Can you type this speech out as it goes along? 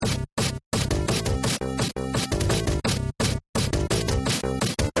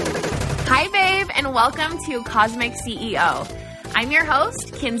and welcome to Cosmic CEO. I'm your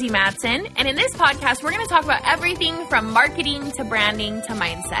host, Kinsey Madsen, and in this podcast, we're going to talk about everything from marketing to branding to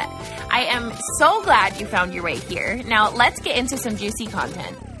mindset. I am so glad you found your way here. Now, let's get into some juicy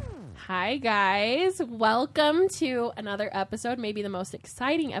content. Hi, guys. Welcome to another episode, maybe the most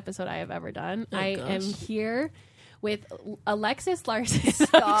exciting episode I have ever done. I am here with Alexis Larson,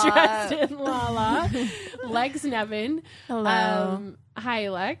 dressed in Lala, Lex Nevin. Hello. Hi,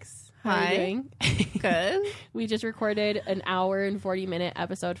 Lex. How Hi. are you doing? Good. We just recorded an hour and 40-minute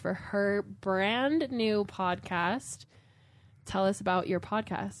episode for her brand new podcast. Tell us about your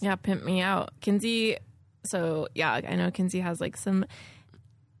podcast. Yeah, pimp me out. Kinsey, so yeah, I know Kinsey has like some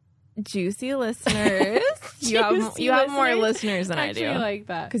juicy listeners. You have more listeners than I do. I like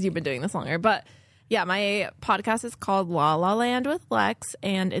that. Because you've been doing this longer. But yeah, my podcast is called La Land with Lex,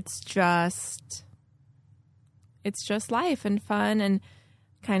 and it's just life and fun and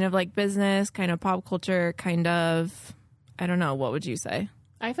kind of like business, kind of pop culture, kind of, I don't know, what would you say?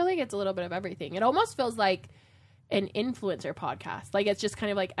 I feel like it's a little bit of everything. It almost feels like an influencer podcast. Like it's just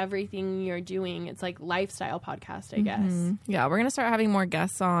kind of like everything you're doing. It's like lifestyle podcast, I guess. Yeah, we're going to start having more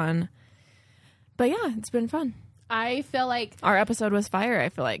guests on. But yeah, it's been fun. I feel like Our episode was fire. I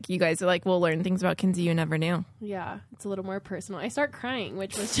feel like you guys are like, will learn things about Kinsey you never knew. yeah, it's a little more personal. I start crying,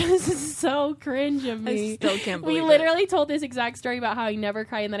 which was just so cringe of me. I still can't believe We literally told this exact story about how I never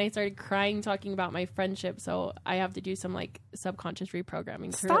cry, and then I started crying talking about my friendship. So I have to do some like subconscious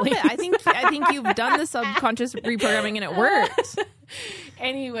reprogramming. Stop it. I think you've done the subconscious reprogramming and it worked.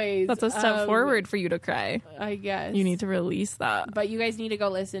 Anyways, That's a step forward for you to cry. I guess You need to release that. But you guys need to go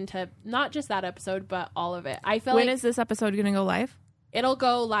listen to not just that episode, but all of it. I feel When like is this episode going to go live? it'll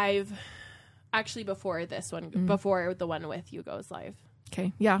go live actually before this one, before the one with you goes live.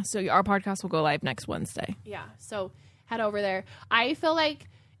 Okay. Yeah. So our podcast will go live next Wednesday. Yeah. So head over there. I feel like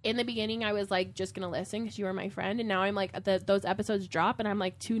in the beginning I was like just going to listen because you were my friend. And now I'm like, those episodes drop and I'm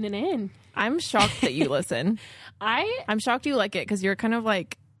like tuning in. I'm shocked that you listen. I'm shocked you like it because you're kind of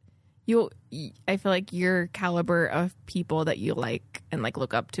like, I feel like your caliber of people that you like and like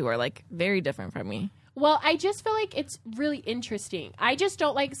look up to are like very different from me. Well, I just feel like it's really interesting. I just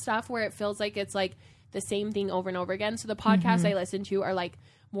don't like stuff where it feels like it's like the same thing over and over again. So the podcasts I listen to are like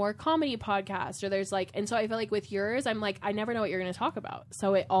more comedy podcasts, or there's like, and so I feel like with yours, I'm like, I never know what you're going to talk about.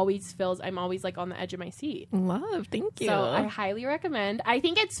 So it always feels, I'm always like on the edge of my seat. Love. Thank you. So I highly recommend. I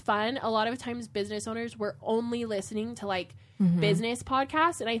think it's fun. A lot of times business owners were only listening to like business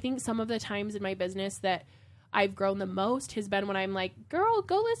podcasts. And I think some of the times in my business that I've grown the most has been when I'm like, girl,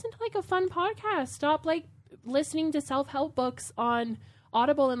 go listen to like a fun podcast. Stop like listening to self-help books on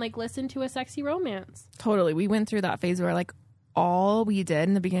Audible and like listen to a sexy romance. Totally. We went through that phase where like all we did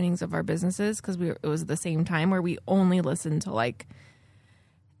in the beginnings of our businesses, because it was the same time where we only listened to like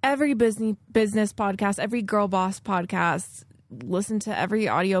every business podcast, every girl boss podcast, listen to every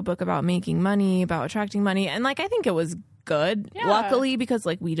audiobook about making money, about attracting money. And like, I think it was good. Yeah. Luckily, because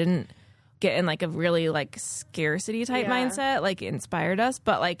like we didn't get in like a really like scarcity type mindset, like it inspired us,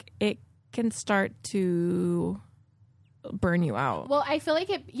 but like it can start to burn you out. Well, I feel like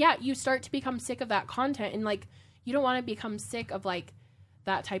you start to become sick of that content, and like you don't want to become sick of like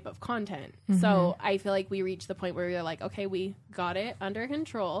that type of content. So I feel like we reached the point where we're like, okay, we got it under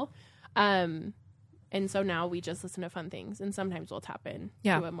control. And so now we just listen to fun things, and sometimes we'll tap in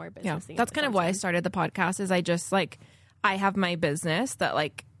to a more business thing. That's kind of why I started the podcast, is I just like, I have my business that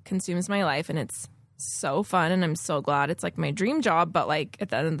like consumes my life, and it's so fun, and I'm so glad it's like my dream job, but like at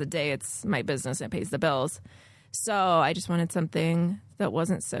the end of the day, it's my business and it pays the bills. So I just wanted something that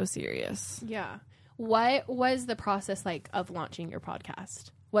wasn't so serious. Yeah. What was the process like of launching your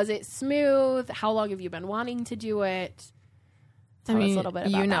podcast? Was it smooth? How long have you been wanting to do it? Tell us a little bit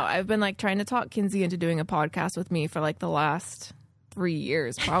about that. I've been like trying to talk Kinsey into doing a podcast with me for like the last 3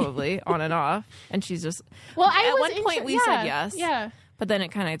 years, probably on and off. And she's just, at one point we said yes. Yeah. But then it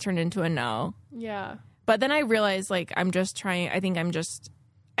kind of turned into a no. Yeah. But then I realized like it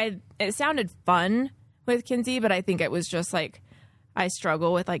sounded fun with Kinsey, but I think it was just like I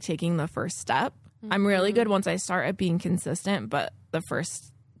struggle with like taking the first step. I'm really good once I start at being consistent, but the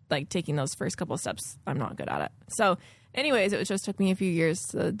first, like taking those first couple of steps, I'm not good at it. So anyways, it just took me a few years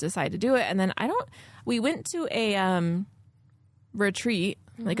to decide to do it. And then we went to a retreat,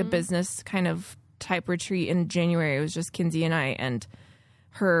 like a business kind of type retreat in January. It was just Kinsey and I and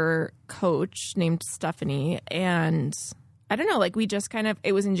her coach named Stephanie. And I don't know, like we just kind of,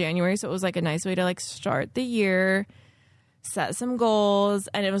 it was in January. So it was like a nice way to like start the year, set some goals.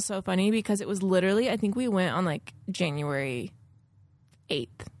 And it was so funny because it was literally, I think we went on like January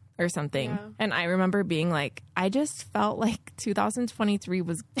 8th or something. Yeah. And I remember being like, I just felt like 2023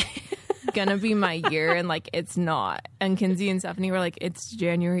 was gonna be my year, and like it's not. And Kinsey and Stephanie were like, it's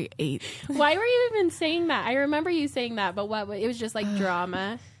January 8th. Why were you even saying that? I remember you saying that, but what? It was just like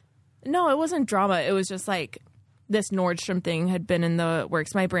drama. No, it wasn't drama. It was just like this Nordstrom thing had been in the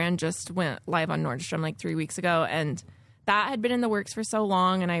works. My brand just went live on Nordstrom like 3 weeks ago, and that had been in the works for so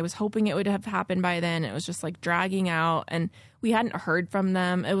long, and I was hoping it would have happened by then. It was just like dragging out, and we hadn't heard from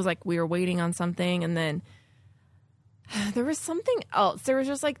them. It was like we were waiting on something, and then there was something else. There was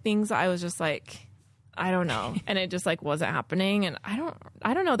just like things that I was just like, I don't know, and it just like wasn't happening. And I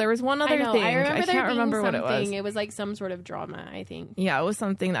don't know. There was one other thing. I can't remember what it was. It was like some sort of drama, I think. Yeah, it was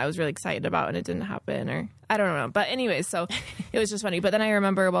something that I was really excited about, and it didn't happen, or I don't know. But anyways, so it was just funny. But then I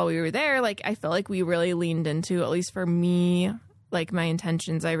remember while we were there, like I felt like we really leaned into, at least for me, like my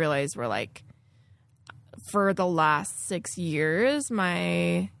intentions. I realized were like, for the last 6 years,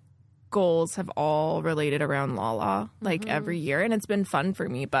 my goals have all related around Lala, like every year, and it's been fun for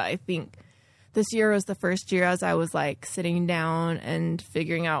me. But I think this year was the first year as I was like sitting down and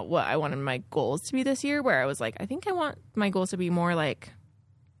figuring out what I wanted my goals to be this year, where I was like, I think I want my goals to be more like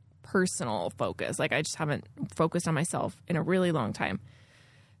personal focus. Like I just haven't focused on myself in a really long time.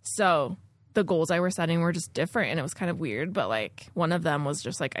 So the goals I were setting were just different, and it was kind of weird. But like one of them was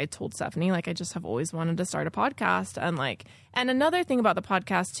just like, I told Stephanie, like I just have always wanted to start a podcast. And like, and another thing about the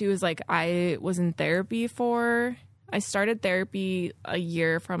podcast too is like I was in therapy I started therapy a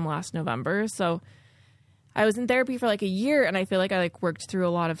year from last November. So I was in therapy for like a year, and I feel like I like worked through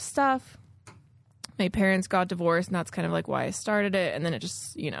a lot of stuff. My parents got divorced, and that's kind of like why I started it. And then it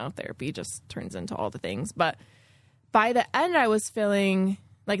just, you know, therapy just turns into all the things. But by the end, I was feeling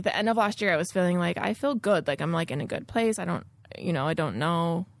like the end of last year, I was feeling like I feel good. Like I'm like in a good place. I don't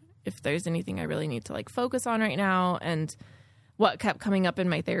know if there's anything I really need to like focus on right now. And what kept coming up in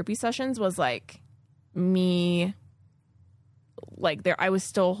my therapy sessions was like me, like I was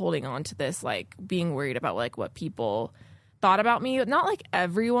still holding on to this, like being worried about like what people thought about me. Not like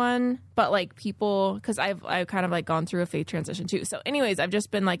everyone, but like people, because I've kind of like gone through a faith transition too. So anyways, I've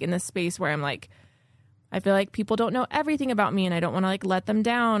just been like in this space where I'm like, I feel like people don't know everything about me, and I don't want to like let them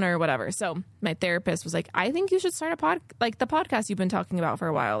down or whatever. So my therapist was like, I think you should start like the podcast you've been talking about for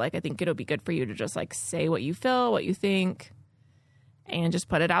a while. Like, I think it'll be good for you to just like say what you feel, what you think, and just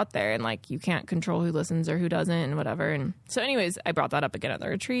put it out there. And like, you can't control who listens or who doesn't and whatever. And so anyways, I brought that up again at the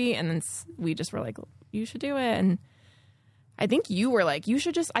retreat, and then we just were like, you should do it. And I think you were like, you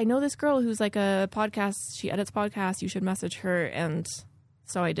should just, I know this girl who's like a podcast, she edits podcasts, you should message her. And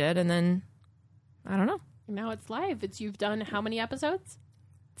so I did. And then I don't know. Now it's live. You've done how many episodes?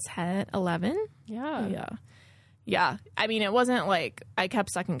 10, 11. Yeah. I mean, it wasn't like I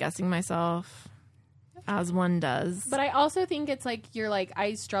kept second guessing myself, as one does. But I also think it's like, you're like,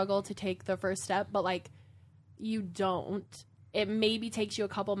 I struggle to take the first step, but like you don't. It maybe takes you a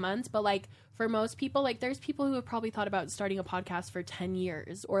couple months, but like for most people, like there's people who have probably thought about starting a podcast for 10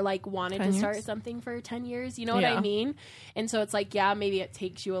 years or like wanted to start something for 10 years. You know what I mean? And so it's like, yeah, maybe it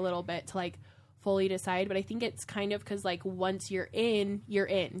takes you a little bit to like fully decide, but I think it's kind of because like once you're in. Yeah.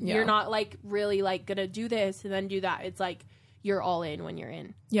 You're not like really like gonna do this and then do that. It's like you're all in when you're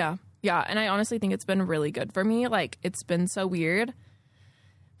in. Yeah. And I honestly think it's been really good for me. Like it's been so weird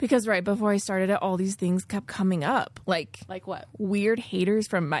because right before I started it, all these things kept coming up. Like what? Weird haters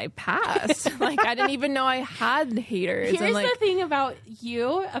from my past. Like I didn't even know I had haters. Here's the thing about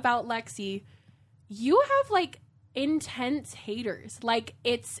you, about Lexi. You have like intense haters, like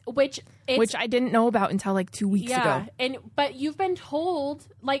which I didn't know about until like 2 weeks ago. But you've been told,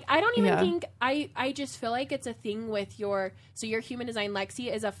 like I don't even think I just feel like it's a thing with your human design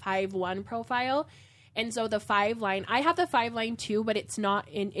Lexi is a 5-1 profile, and so the 5 line, I have the 5 line too, but it's not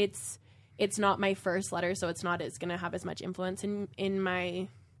my first letter, so it's gonna have as much influence in my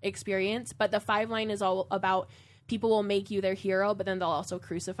experience. But the 5 line is all about people will make you their hero, but then they'll also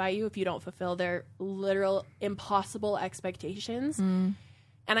crucify you if you don't fulfill their literal impossible expectations. And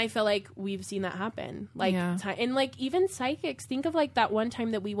I feel like we've seen that happen. Like, and like even psychics, think of like that one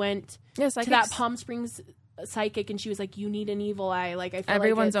time that we went to that Palm Springs psychic, and she was like, you need an evil eye. Like I feel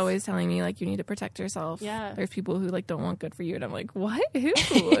everyone's always telling me like you need to protect yourself. Yeah. There's people who like don't want good for you, and I'm like, what? Who?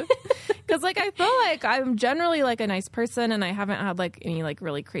 Because like I feel like I'm generally like a nice person, and I haven't had like any like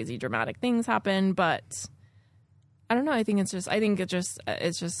really crazy dramatic things happen, but I don't know. I think it's just I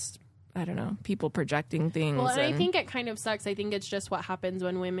don't know, people projecting things. Well, and I think it kind of sucks. I think it's just what happens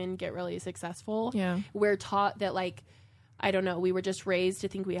when women get really successful. Yeah. We're taught that like, I don't know, we were just raised to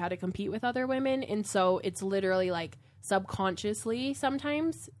think we had to compete with other women. And so it's literally like subconsciously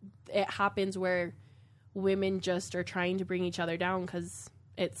sometimes it happens where women just are trying to bring each other down because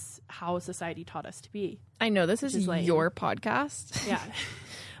it's how society taught us to be. I know this is your podcast. Yeah.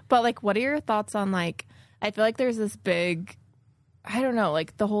 But like, what are your thoughts on like, I feel like there's this big, I don't know,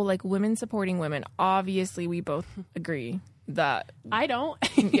 like the whole like women supporting women. Obviously, we both agree that. I don't.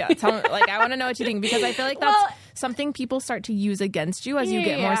 Yeah, like I want to know what you think, because I feel like that's something people start to use against you as you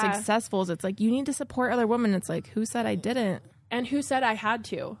get more successful. It's like, you need to support other women. It's like, who said I didn't? And who said I had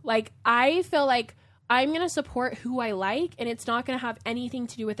to? Like, I feel like I'm going to support who I like, and it's not going to have anything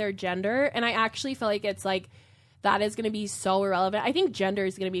to do with their gender. And I actually feel like it's like, that is going to be so irrelevant. I think gender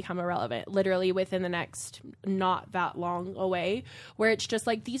is going to become irrelevant literally within the next not that long away, where it's just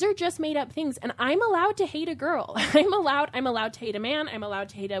like, these are just made up things. And I'm allowed to hate a girl. I'm allowed to hate a man. I'm allowed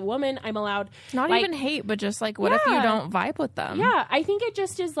to hate a woman. I'm allowed not like, even hate, but just like, what if you don't vibe with them? Yeah. I think it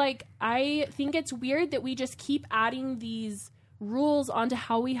just is like, I think it's weird that we just keep adding these rules onto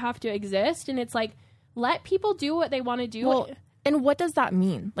how we have to exist. And it's like, let people do what they want to do. Well, and what does that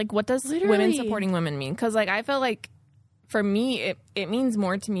mean? Like, what does women supporting women mean? Because, like, I feel like for me, it means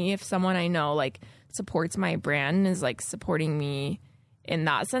more to me if someone I know, like, supports my brand and is, like, supporting me in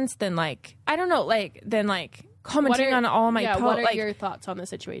that sense than, like, I don't know, like, than, like, commenting on all my posts. What are like, your thoughts on the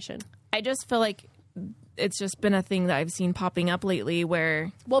situation? I just feel like it's just been a thing that I've seen popping up lately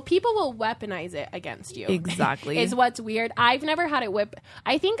where... Well, people will weaponize it against you. Exactly. Is what's weird. I've never had it whip...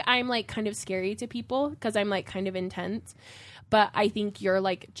 I think I'm, like, kind of scary to people because I'm, like, kind of intense. But I think you're,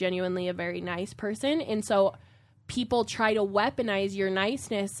 like, genuinely a very nice person. And so people try to weaponize your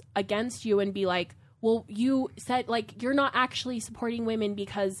niceness against you and be like, well, you said, like, you're not actually supporting women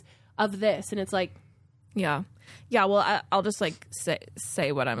because of this. And it's like... Yeah. Yeah, well, I'll just, like,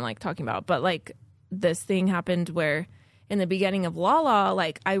 say what I'm, like, talking about. But, like, this thing happened where in the beginning of Lala,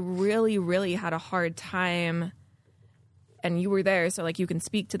 like, I really, really had a hard time. And you were there, so, like, you can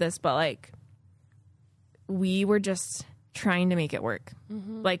speak to this. But, like, we were just... trying to make it work.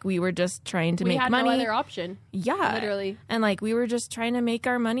 Like, we were just trying to make money. We had no other option. Yeah. Literally. And, like, we were just trying to make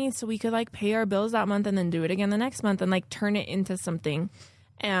our money so we could, like, pay our bills that month and then do it again the next month and, like, turn it into something.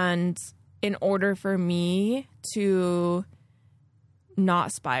 And in order for me to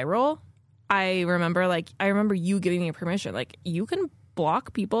not spiral, I remember you giving me permission. Like, you can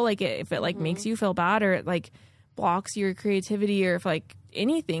block people, like, if it, like, makes you feel bad or it, like, blocks your creativity or if, like,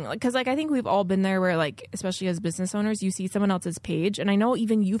 anything, like, because, like, I think we've all been there where, like, especially as business owners, you see someone else's page, and I know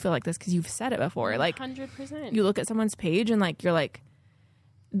even you feel like this because you've said it before, like 100%. You look at someone's page and, like, you're like,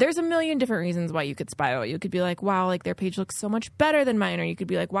 there's a million different reasons why you could spiral. You could be like, wow, like, their page looks so much better than mine, or you could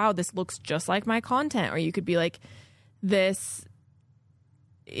be like, wow, this looks just like my content, or you could be like, this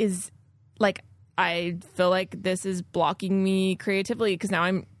is, like, I feel like this is blocking me creatively because now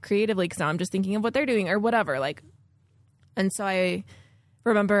I'm just thinking of what they're doing or whatever, like. And so I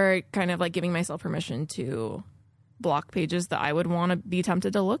remember kind of, like, giving myself permission to block pages that I would want to be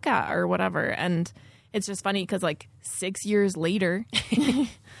tempted to look at or whatever. And it's just funny because, like, 6 years later,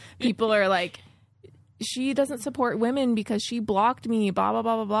 people are like, she doesn't support women because she blocked me, blah, blah,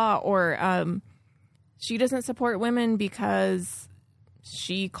 blah, blah, blah. Or she doesn't support women because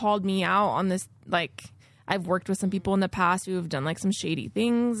she called me out on this. Like, I've worked with some people in the past who have done, like, some shady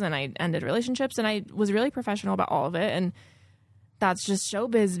things, and I ended relationships, and I was really professional about all of it. And that's just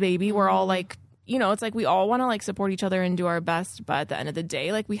showbiz, baby. We're all, like, you know, it's like we all want to, like, support each other and do our best, but at the end of the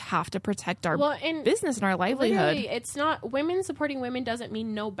day, like, we have to protect our business and our livelihood. It's not, women supporting women doesn't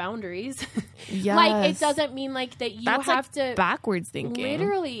mean no boundaries. Yes. Like, it doesn't mean, like, that you that's, have like, to backwards thinking.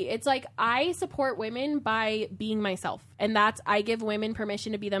 Literally, it's like, I support women by being myself, and I give women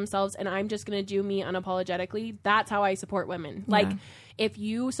permission to be themselves, and I'm just gonna do me unapologetically. That's how I support women. Like, if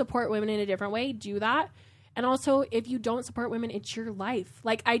you support women in a different way, do that. And also, if you don't support women, it's your life.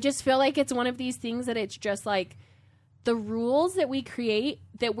 Like, I just feel like it's one of these things that it's just like the rules that we create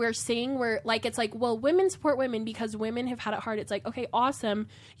that we're saying we're like, it's like, well, women support women because women have had it hard. It's like, okay, awesome.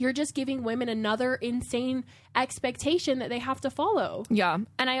 You're just giving women another insane expectation that they have to follow. Yeah.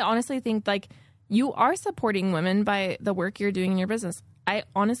 And I honestly think, like, you are supporting women by the work you're doing in your business. I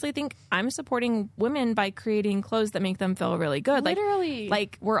honestly think I'm supporting women by creating clothes that make them feel really good. Literally.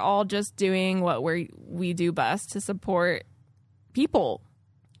 Like we're all just doing what we do best to support people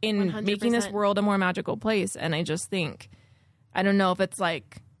in 100%. Making this world a more magical place. And I just think, I don't know if it's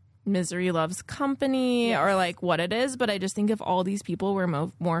like misery loves company or like what it is, but I just think if all these people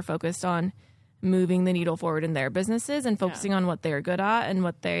were more focused on moving the needle forward in their businesses and focusing on what they're good at and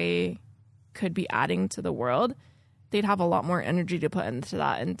what they could be adding to the world, they'd have a lot more energy to put into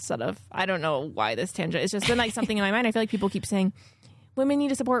that instead of, I don't know why this tangent. It's just been like something in my mind. I feel like people keep saying women need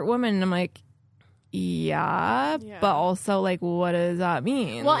to support women. And I'm like, yeah, but also like, what does that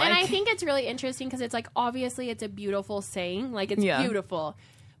mean? Well, like, and I think it's really interesting because it's like, obviously it's a beautiful saying, like it's beautiful,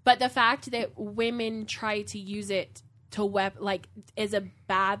 but the fact that women try to use it is a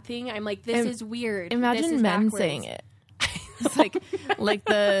bad thing. I'm like, this is weird. Imagine this is men backwards. saying it. It's like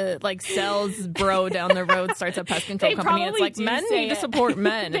the sales bro down the road starts a pest control company. It's like, men need to support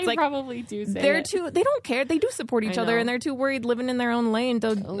men. They It's like, probably do say they're it. they don't care. They do support each other, and they're too worried living in their own lane. I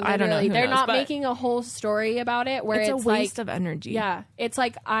don't know. Literally, Who they're knows, not but making a whole story about it where it's a waste like, of energy. yeah, it's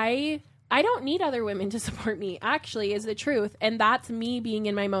like I don't need other women to support me, actually, is the truth. And that's me being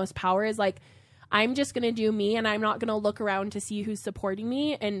in my most power, is like, I'm just going to do me, and I'm not going to look around to see who's supporting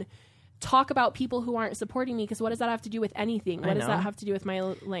me and talk about people who aren't supporting me, because what does that have to do with anything? What does that have to do with my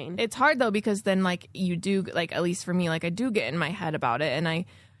lane? It's hard though, because then like you do, like, at least for me, like I do get in my head about it, and I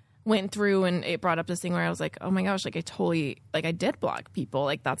went through and it brought up this thing where I was like, oh my gosh, like I totally, like I did block people.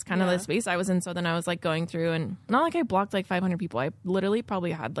 Like that's kind of the space I was in. So then I was like going through, and not like I blocked like 500 people. I literally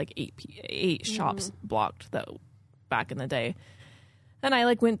probably had like eight shops blocked though back in the day. Then I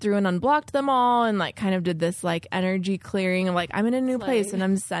like went through and unblocked them all, and like kind of did this like energy clearing of like, I'm in a new place and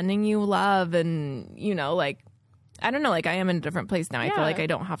I'm sending you love, and you know, like I don't know, like I am in a different place now. I feel like I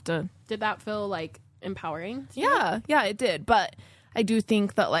don't have to. Did that feel like empowering? Yeah, it did. But I do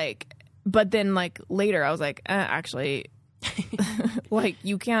think that like, but then like later I was like, actually, like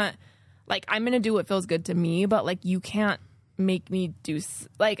you can't, like I'm gonna do what feels good to me, but like you can't make me do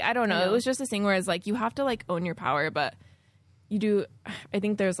like, I don't know. It was just this thing where it's like you have to like own your power, but you do. I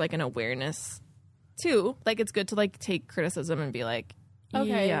think there's like an awareness too. Like it's good to like take criticism and be like,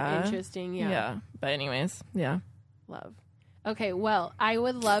 okay, yeah, interesting, yeah. But anyways, yeah, love. Okay, well, I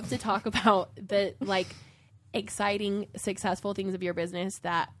would love to talk about the like exciting, successful things of your business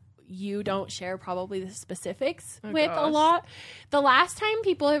that you don't share probably the specifics with a lot. The last time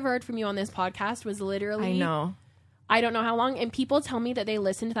people have heard from you on this podcast was literally, I don't know how long, and people tell me that they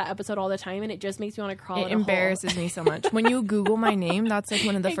listen to that episode all the time, and it just makes me want to crawl in a hole. It embarrasses me so much. When you Google my name, that's like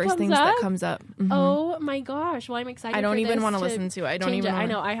one of the first things that comes up. Mm-hmm. Oh my gosh. Well, I'm excited. I don't even want to listen to it. I don't even I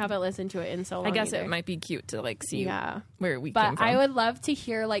know. I haven't listened to it in so long. I guess either. It might be cute to like see where we but came from. I would love to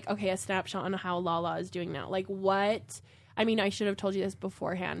hear like, okay, a snapshot on how Lala is doing now. Like what, I mean, I should have told you this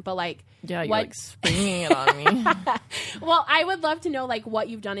beforehand, but like, yeah, you're like springing it on me. Well, I would love to know like what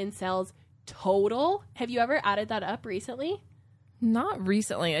you've done in sales total. Have you ever added that up recently? Not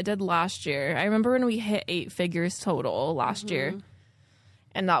recently. I did last year. I remember when we hit 8 figures total last year.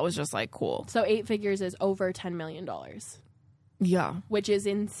 And that was just like cool. So 8 figures is over $10 million. Yeah. Which is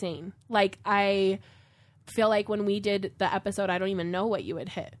insane. Like I feel like when we did the episode, I don't even know what you would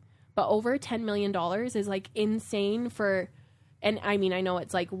hit. But over $10 million is like insane for, and I mean, I know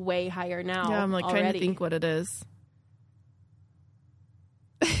it's like way higher now. Yeah, I'm like already. trying to think what it is.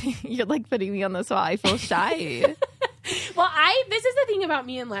 You're like putting me on the spot. I feel shy. Well, this is the thing about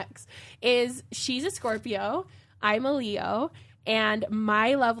me and Lex, is she's a Scorpio, I'm a Leo, and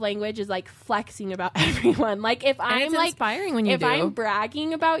my love language is like flexing about everyone. Like if I'm like inspiring when you if I'm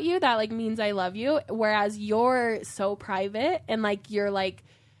bragging about you, that like means I love you. Whereas you're so private and like you're like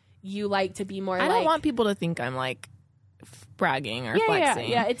you like to be more. I don't want people to think I'm like bragging or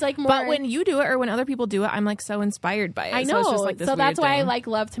flexing. Yeah, it's like more. But when you do it or when other people do it, I'm like so inspired by it. I know. So, it's just, like, this so that's why thing. I like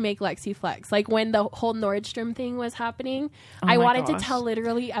love to make Lexi flex. Like when the whole Nordstrom thing was happening, I wanted to tell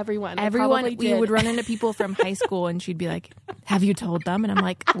literally everyone. We would run into people from high school and she'd be like, have you told them? And I'm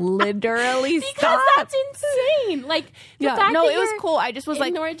like, literally because that's insane. Like the fact that it was cool. I just was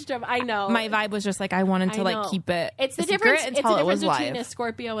like Nordstrom. I know. My vibe was just like I wanted to like keep it. It's the difference. It's the difference between a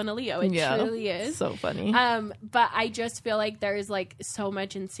Scorpio and a Leo. It truly is. So funny. But I just feel like there's like so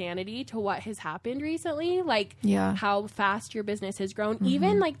much insanity to what has happened recently. Like how fast your business has grown.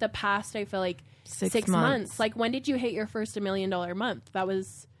 Even like the past, I feel like 6 months. Like when did you hit your first $1 million month? That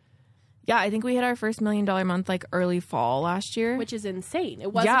was. Yeah, I think we hit our first $1 million month like early fall last year, which is insane.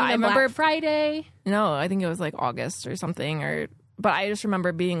 It wasn't even Black Friday. No, I think it was like August or something. But I just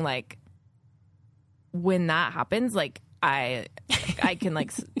remember being like, when that happens, like I can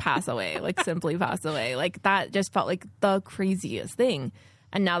like pass away, like simply pass away. Like that just felt like the craziest thing,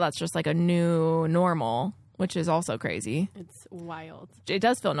 and now that's just like a new normal, which is also crazy. It's wild. It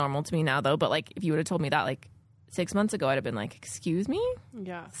does feel normal to me now, though. But like, if you would have told me that like 6 months ago, I'd have been like, "Excuse me."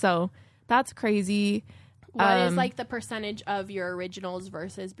 Yeah. So. That's crazy. What is like the percentage of your originals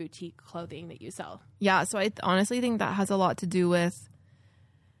versus boutique clothing that you sell? Yeah, so I honestly think that has a lot to do with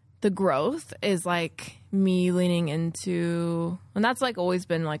the growth is like me leaning into, and that's like always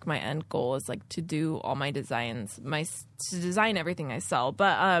been like my end goal is like to do all my designs, to design everything I sell.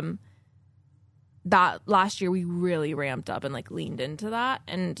 But that last year we really ramped up and like leaned into that.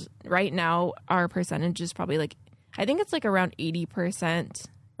 And right now our percentage is probably like, I think it's like around 80%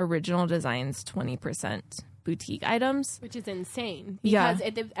 original designs, 20% boutique items, which is insane because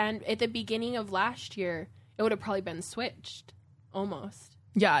at the beginning of last year it would have probably been switched almost.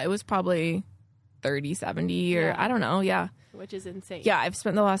 Yeah, it was probably 30-70 or I don't know. Yeah. Which is insane. Yeah, I've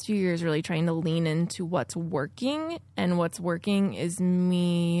spent the last few years really trying to lean into what's working, and what's working is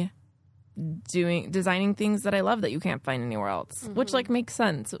me designing things that I love that you can't find anywhere else, which like makes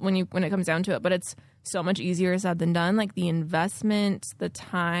sense when it comes down to it, but it's so much easier said than done. Like the investment, the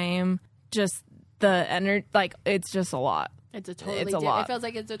time, just the energy, like it's just a lot. It's a totally lot. It feels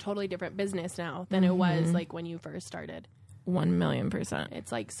like it's a totally different business now than it was like when you first started. 1,000,000%.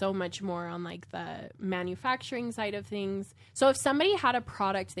 It's like so much more on like the manufacturing side of things. So if somebody had a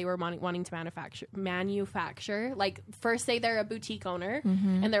product they were wanting to manufacture, like first say they're a boutique owner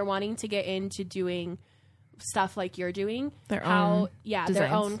and they're wanting to get into doing stuff like you're doing, their own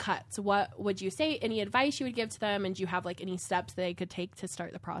cuts. What would you say? Any advice you would give to them? And do you have like any steps they could take to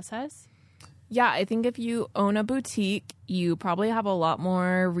start the process? Yeah, I think if you own a boutique, you probably have a lot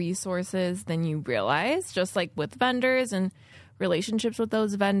more resources than you realize, just like with vendors and relationships with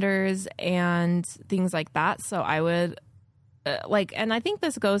those vendors and things like that. So I would and I think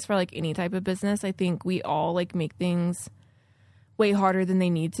this goes for like any type of business. I think we all like make things way harder than they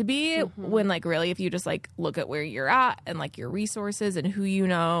need to be when like really if you just like look at where you're at and like your resources and who you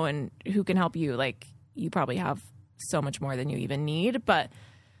know and who can help you, like you probably have so much more than you even need. But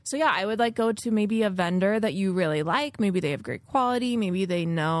so yeah, I would like go to maybe a vendor that you really like. Maybe they have great quality. Maybe they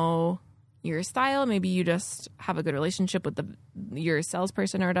know your style. Maybe you just have a good relationship with your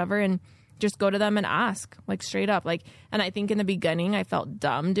salesperson or whatever, and just go to them and ask, like straight up. Like, and I think in the beginning I felt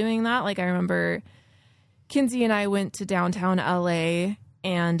dumb doing that. Like I remember Kinsey and I went to downtown LA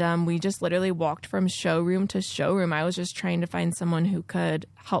and we just literally walked from showroom to showroom. I was just trying to find someone who could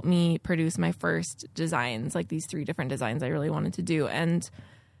help me produce my first designs, like these 3 different designs I really wanted to do. And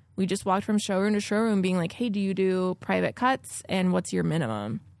we just walked from showroom to showroom being like, hey, do you do private cuts? And what's your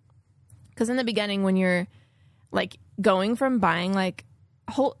minimum? Because in the beginning, when you're like going from buying like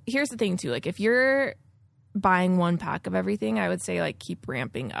here's the thing too, like if you're buying 1 pack of everything, I would say like keep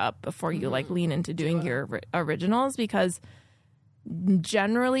ramping up before you like lean into doing your originals, because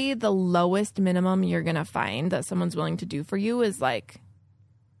generally the lowest minimum you're going to find that someone's willing to do for you is like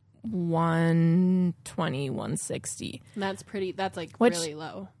 120, 160. That's like really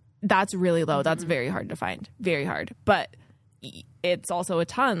low. That's really low. That's very hard to find. Very hard. But it's also a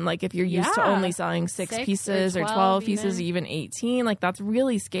ton. Like if you're used to only selling 6 pieces or 12 pieces, even 18, like that's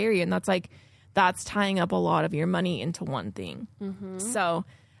really scary. And that's tying up a lot of your money into one thing. So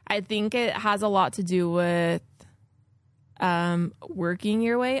I think it has a lot to do with working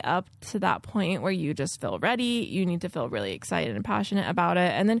your way up to that point where you just feel ready. You need to feel really excited and passionate about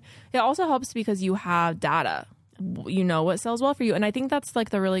it. And then it also helps because you have data. You know what sells well for you. And I think that's like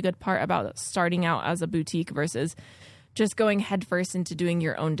the really good part about starting out as a boutique versus just going headfirst into doing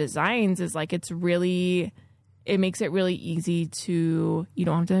your own designs is like it makes it really easy to, you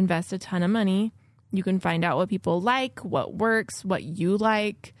don't have to invest a ton of money. You can find out what people like, what works, what you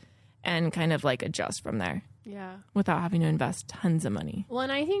like, and kind of like adjust from there. Yeah. Without having to invest tons of money. Well,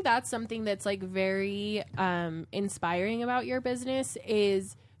 and I think that's something that's like very inspiring about your business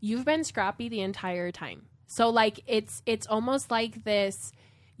is you've been scrappy the entire time. So like it's almost like this,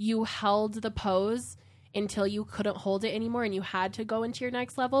 you held the pose until you couldn't hold it anymore and you had to go into your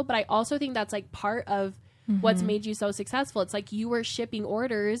next level. But I also think that's like part of what's made you so successful. It's like you were shipping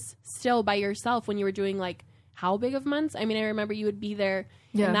orders still by yourself when you were doing like how big of months? I mean, I remember you would be there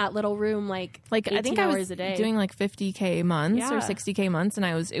in that little room like 18 I think I was a day. doing like 50K months or 60K months, and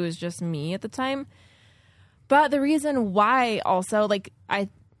it was just me at the time. But the reason why also, like I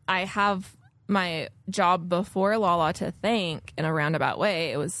have my job before Lala to thank in a roundabout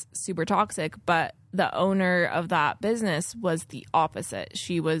way. It was super toxic, but the owner of that business was the opposite.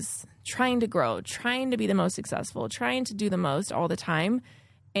 She was trying to grow, trying to be the most successful, trying to do the most all the time.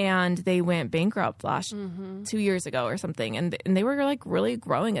 And they went bankrupt 2 years ago or something. And they were like really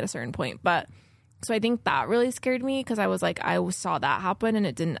growing at a certain point. But so I think that really scared me because I was like, I saw that happen and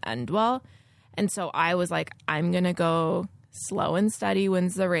it didn't end well. And so I was like, I'm going to go slow and steady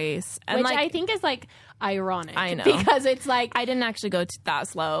wins the race. And which like, I think is like ironic. I know. Because it's like I didn't actually go that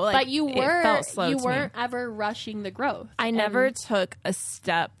slow. Like, but you weren't me. ever rushing the growth. I never took a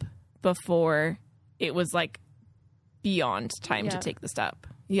step before it was like beyond time to take the step.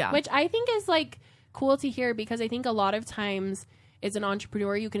 Yeah. Which I think is like cool to hear because I think a lot of times as an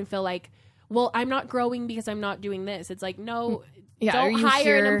entrepreneur you can feel like, well, I'm not growing because I'm not doing this. It's like, no, don't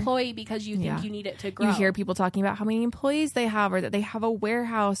hire an employee because you think you need it to grow. You hear people talking about how many employees they have or that they have a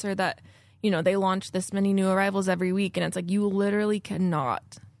warehouse or that, you know, they launch this many new arrivals every week. And it's like, you literally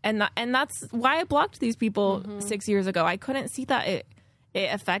cannot. And that's why I blocked these people 6 years ago. I couldn't see that it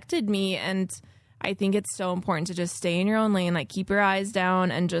affected me. And I think it's so important to just stay in your own lane, like keep your eyes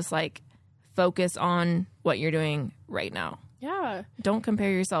down and just like focus on what you're doing right now. Yeah. Don't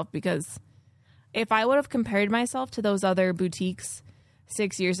compare yourself, because if I would have compared myself to those other boutiques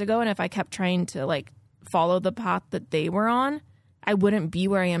 6 years ago, and if I kept trying to like follow the path that they were on, I wouldn't be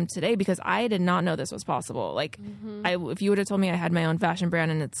where I am today, because I did not know this was possible. Like, if you would have told me I had my own fashion brand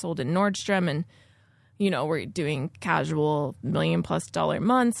and it's sold in Nordstrom and, you know, we're doing casual $1 million+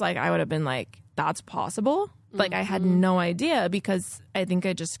 months, like I would have been like, that's possible. Like I had no idea, because I think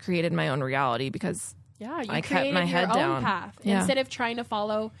I just created my own reality, because I kept my head down. Path. Yeah. Instead of trying to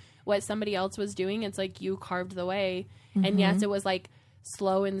follow what somebody else was doing, it's like you carved the way. And yes, it was like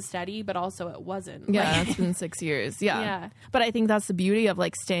slow and steady, but also it wasn't. Yeah, like, it's been 6 years. Yeah. But I think that's the beauty of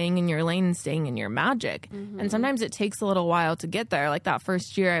like staying in your lane and staying in your magic. And sometimes it takes a little while to get there. Like that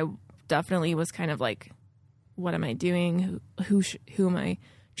first year, I definitely was kind of like, what am I doing? Who am I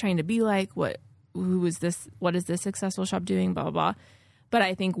trying to be like? Who is this? What is this successful shop doing? Blah, blah, blah. But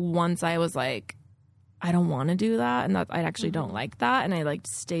I think once I was like, I don't want to do that, and that I actually don't like that, and I like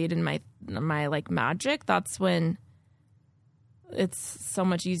stayed in my like magic, that's when it's so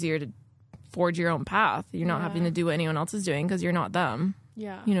much easier to forge your own path. You're not having to do what anyone else is doing, because you're not them.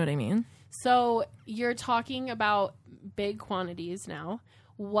 Yeah. You know what I mean? So you're talking about big quantities now.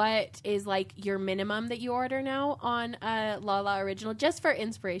 What is like your minimum that you order now on a Lala original, just for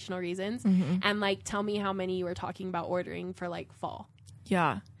inspirational reasons? And like, tell me how many you were talking about ordering for like fall.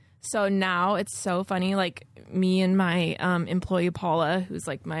 Yeah. So now it's so funny. Like me and my employee Paula, who's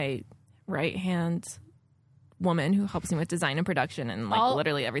like my right hand woman who helps me with design and production and like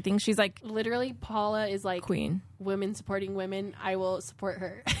literally everything. She's like, literally, Paula is like queen. Women supporting women. I will support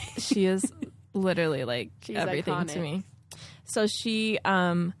her. She is literally like everything iconic to me. So she,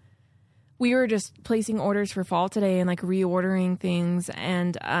 we were just placing orders for fall today and like reordering things,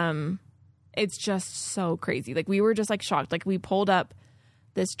 and it's just so crazy. Like we were just like shocked. Like we pulled up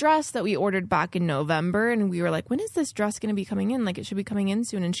this dress that we ordered back in November, and we were like, when is this dress going to be coming in? Like it should be coming in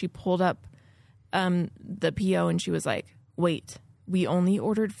soon. And she pulled up the PO and she was like, wait, we only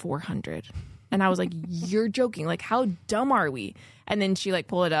ordered 400. And I was like, you're joking. Like, how dumb are we? And then she like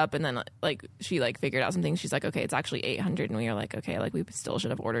pulled it up, and then like she like figured out something. She's like, okay, it's actually 800. And we were like, okay, like we still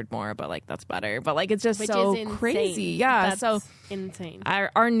should have ordered more, but like that's better. But like it's just so crazy. Yeah. That's so insane.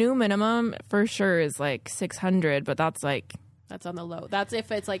 Our new minimum for sure is like 600, but that's like, that's on the low. That's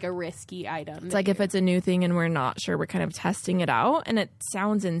if it's like a risky item. It's like if it's a new thing and we're not sure, we're kind of testing it out. And it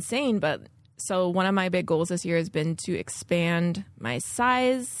sounds insane, but so one of my big goals this year has been to expand my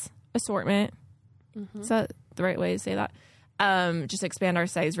size assortment. Is that the right way to say that? Just expand our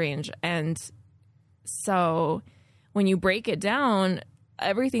size range. And so when you break it down,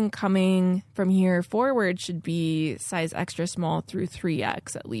 everything coming from here forward should be size extra small through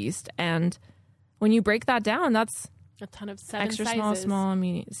 3X at least. And when you break that down, that's a ton of 7 extra sizes. small,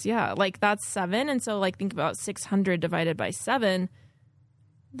 mediums. Yeah, like that's 7. And so like think about 600 divided by 7.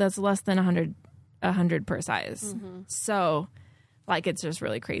 That's less than 100 per size. So like it's just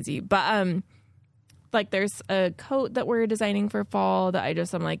really crazy. But like there's a coat that we're designing for fall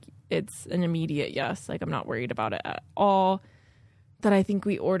that I'm like, it's an immediate yes. Like I'm not worried about it at all. That I think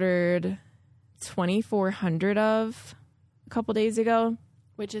we ordered 2,400 of a couple days ago.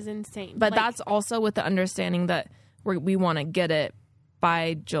 Which is insane. But like, that's also with the understanding that we want to get it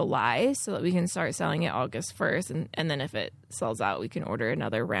by July so that we can start selling it August 1st. And then if it sells out, we can order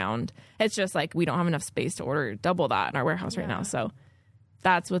another round. It's just like we don't have enough space to order double that in our warehouse right now. So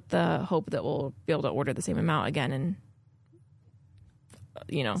that's with the hope that we'll be able to order the same amount again in,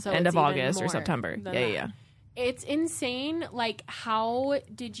 you know, so end of August or September. Yeah. It's insane. Like, how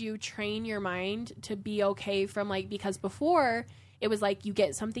did you train your mind to be okay from like, because before it was like you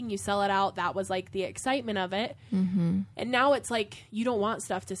get something, you sell it out. That was like the excitement of it. And now it's like you don't want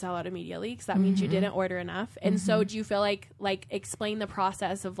stuff to sell out immediately because that means you didn't order enough. And so do you feel like explain the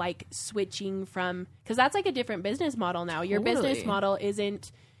process of like switching from, because that's like a different business model now. Your business model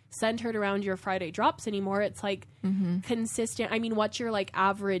isn't centered around your Friday drops anymore. It's like consistent. I mean, what's your like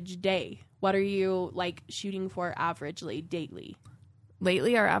average day? What are you like shooting for averagely daily?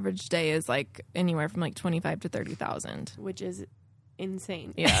 Lately, our average day is like anywhere from like 25 to 30,000, which is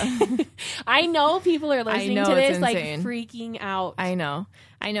insane. Yeah. I know people are listening to this like freaking out. I know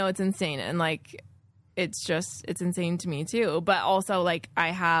it's insane. And like it's insane to me too. But also like I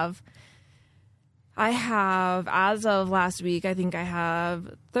have as of last week, I think I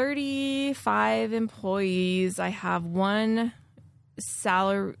have 35 employees. I have one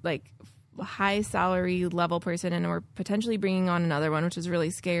salary, like high salary level person, and we're potentially bringing on another one, which is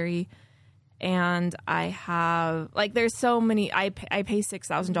really scary. And I have, like, there's so many, I pay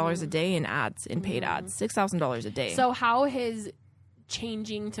 $6,000 a day in ads, in paid ads, $6,000 a day. So how has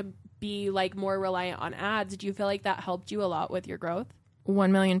changing to be like more reliant on ads, do you feel like that helped you a lot with your growth?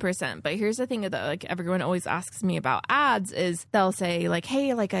 1,000,000%. But here's the thing that, like, everyone always asks me about ads is they'll say, like,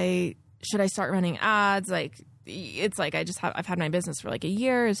 hey, like, should I start running ads? Like, it's like I've had my business for like a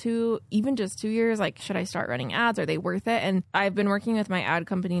year, even just 2 years. Like, should I start running ads? Are they worth it? And I've been working with my ad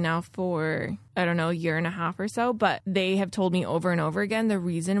company now for, I don't know, a year and a half or so. But they have told me over and over again, the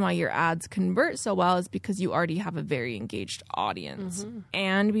reason why your ads convert so well is because you already have a very engaged audience,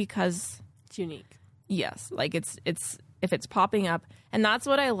 and because it's unique. Yes, like it's if it's popping up, and that's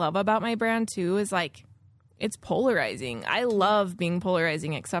what I love about my brand too. Is like, it's polarizing. I love being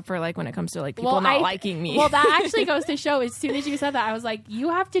polarizing, except for like when it comes to like people not liking me. Well, that actually goes to show. As soon as you said that, I was like, you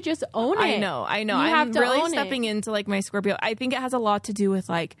have to just own it. I know. I'm really stepping into like my Scorpio. I think it has a lot to do with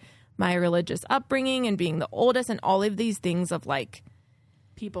like my religious upbringing and being the oldest and all of these things of like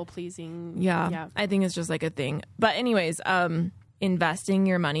people pleasing. Yeah. I think it's just like a thing. But anyways, investing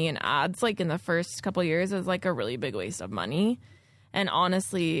your money in ads like in the first couple of years is like a really big waste of money. And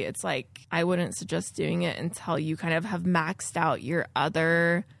honestly, it's like, I wouldn't suggest doing it until you kind of have maxed out your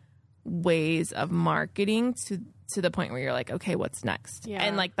other ways of marketing to the point where you're like, okay, what's next? Yeah.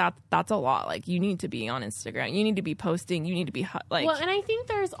 And like that's a lot. Like, you need to be on Instagram. You need to be posting. You need to be like. Well, and I think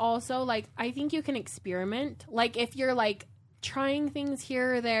there's also like, I think you can experiment. Like, if you're like trying things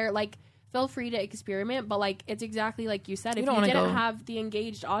here or there, like, feel free to experiment. But like, it's exactly like you said. If you didn't have the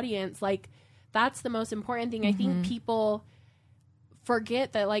engaged audience, like, that's the most important thing. I think people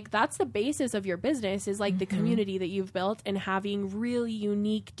forget that, like, that's the basis of your business is like the community that you've built and having really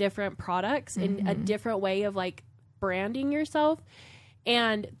unique different products and a different way of like branding yourself,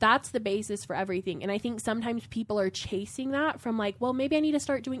 and that's the basis for everything. And I think sometimes people are chasing that from like, well, maybe I need to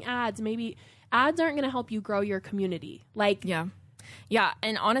start doing ads. Maybe ads aren't going to help you grow your community. Like, yeah,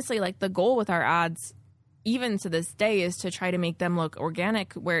 and honestly, like, the goal with our ads even to this day is to try to make them look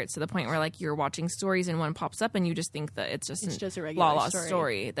organic, where it's to the point where like you're watching stories and one pops up and you just think that it's just a regular Lala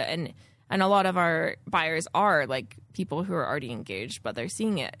story. And a lot of our buyers are like people who are already engaged, but they're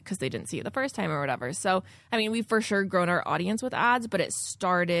seeing it because they didn't see it the first time or whatever. So, I mean, we've for sure grown our audience with ads, but it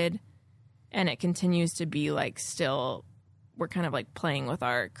started and it continues to be like still, we're kind of like playing with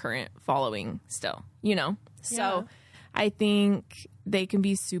our current following still, you know? So I think they can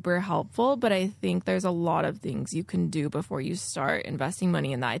be super helpful, but I think there's a lot of things you can do before you start investing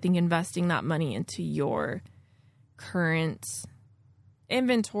money in that. I think investing that money into your current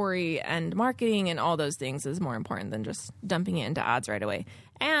inventory and marketing and all those things is more important than just dumping it into ads right away.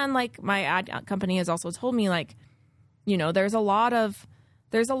 And like, my ad company has also told me, like, you know, there's a lot of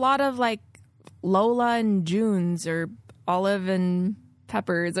like Lola and Junes or Olive and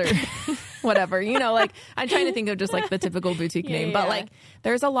Peppers or whatever, you know, like, I'm trying to think of just like the typical boutique name, but like,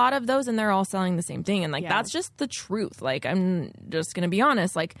 there's a lot of those and they're all selling the same thing. And like, that's just the truth. Like, I'm just going to be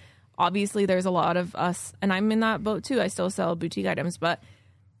honest. Like, obviously there's a lot of us, and I'm in that boat too. I still sell boutique items, but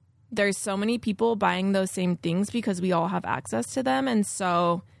there's so many people buying those same things because we all have access to them. And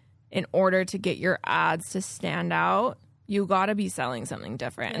so in order to get your ads to stand out, you got to be selling something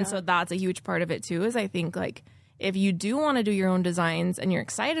different. And so that's a huge part of it too, is I think like, if you do want to do your own designs and you're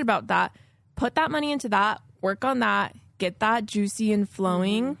excited about that, put that money into that, work on that, get that juicy and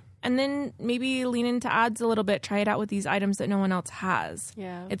flowing, and then maybe lean into ads a little bit. Try it out with these items that no one else has.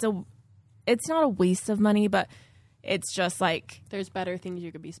 Yeah. It's not a waste of money, but it's just like, there's better things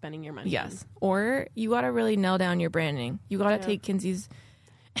you could be spending your money on. Or you got to really nail down your branding. You got to take Kinsey's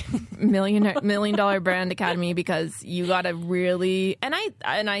 $1 million brand academy, because you got to really, and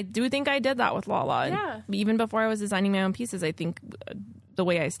I do think I did that with Lala. And even before I was designing my own pieces, I think the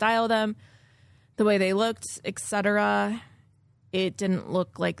way I style them, the way they looked, etc., it didn't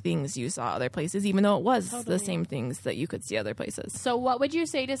look like things you saw other places, even though it was the same things that you could see other places. So what would you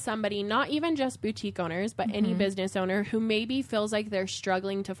say to somebody, not even just boutique owners, but any business owner who maybe feels like they're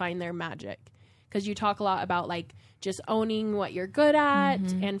struggling to find their magic? Because you talk a lot about like just owning what you're good at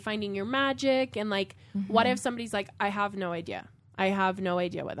and finding your magic. And like, what if somebody's like, I have no idea. I have no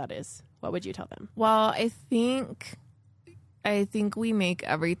idea what that is. What would you tell them? Well, I think we make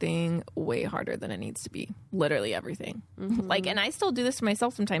everything way harder than it needs to be. Literally everything. Like, and I still do this to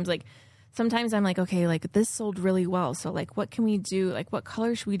myself sometimes. Like, sometimes I'm like, okay, like this sold really well. So like, what can we do? Like, what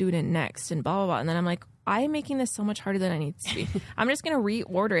color should we do it in next? And blah, blah, blah. And then I'm like, I'm making this so much harder than I need to be. I'm just going to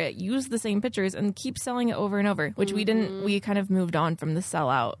reorder it, use the same pictures, and keep selling it over and over, which we didn't. We kind of moved on from the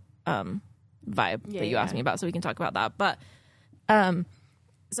sellout vibe that you asked me about, so we can talk about that. But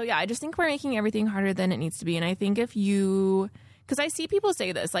so yeah, I just think we're making everything harder than it needs to be. And I think if you because I see people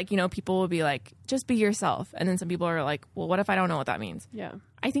say this, like, you know, people will be like, just be yourself. And then some people are like, well, what if I don't know what that means? Yeah.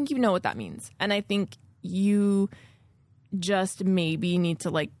 I think you know what that means. And I think you just maybe need to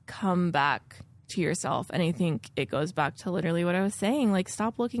like come back to yourself. And I think it goes back to literally what I was saying, like,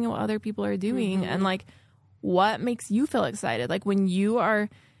 stop looking at what other people are doing and like what makes you feel excited. Like when you are,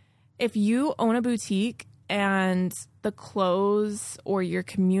 if you own a boutique and the clothes or your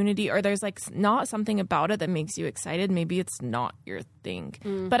community, or there's like not something about it that makes you excited, maybe it's not your thing.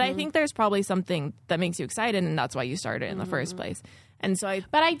 But I think there's probably something that makes you excited, and that's why you started in the first place. And so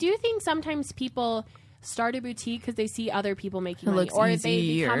but I do think sometimes people start a boutique because they see other people making money, or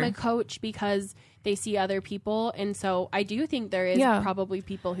they become a coach because they see other people. And so I do think there is probably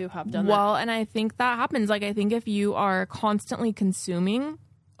people who have done that. Well, and I think that happens. Like, I think if you are constantly consuming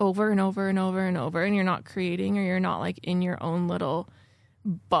over and over and over and over, and you're not creating, or you're not like in your own little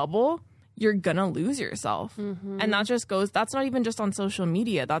bubble, you're gonna lose yourself. And that just goes, that's not even just on social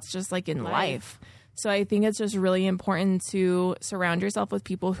media, that's just like in life. So I think it's just really important to surround yourself with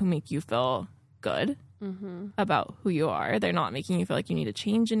people who make you feel good about who you are. They're not making you feel like you need to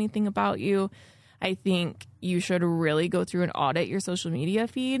change anything about you. I think you should really go through and audit your social media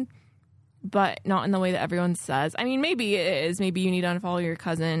feed, but not in the way that everyone says. I mean, maybe it is. Maybe you need to unfollow your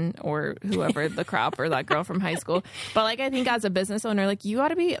cousin or whoever the crap, or that girl from high school. But like, I think as a business owner, like, you got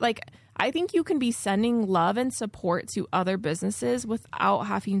to be like, I think you can be sending love and support to other businesses without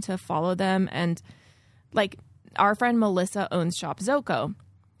having to follow them. And like, our friend Melissa owns Shop Zoco.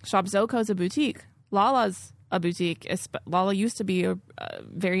 Shop Zoco is a boutique. Lala's a boutique. Lala used to be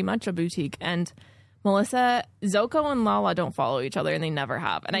very much a boutique. And Melissa, Zoco and Lala don't follow each other, and they never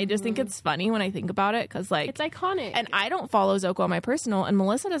have. And I just think it's funny when I think about it, because like, it's iconic. And I don't follow Zoco on my personal, and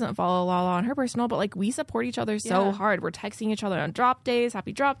Melissa doesn't follow Lala on her personal, but like, we support each other so hard. We're texting each other on drop days.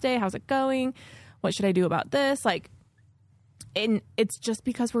 Happy drop day. How's it going? What should I do about this? Like, and it's just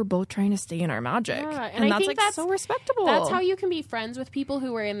because we're both trying to stay in our magic. Yeah, and that's like so respectable. That's how you can be friends with people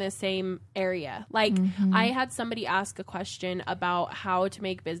who are in the same area. Like, I had somebody ask a question about how to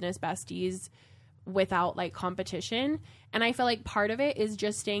make business besties without like competition, and I feel like part of it is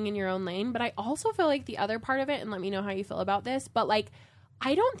just staying in your own lane, but I also feel like the other part of it, and let me know how you feel about this, but like,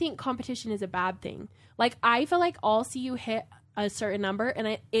 I don't think competition is a bad thing. Like, I feel like I'll see you hit a certain number,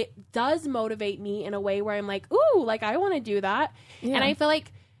 and it does motivate me in a way where I'm like, ooh, like, I want to do that. And I feel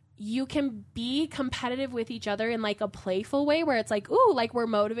like you can be competitive with each other in like a playful way where it's like, ooh, like, we're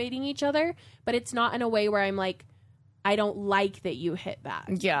motivating each other, but it's not in a way where I'm like, I don't like that you hit that.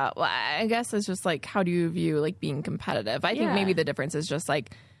 Yeah, well, I guess it's just like, how do you view like being competitive? I think maybe the difference is just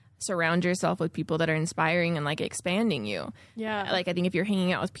like, surround yourself with people that are inspiring and like expanding you. Yeah. Like, I think if you're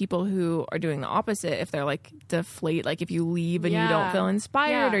hanging out with people who are doing the opposite, if they're like deflate, like if you leave and you don't feel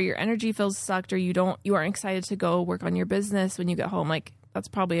inspired, or your energy feels sucked, or you aren't excited to go work on your business when you get home, like, that's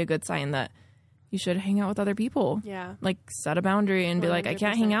probably a good sign that you should hang out with other people. Yeah. Like, set a boundary and 100%. Be like, I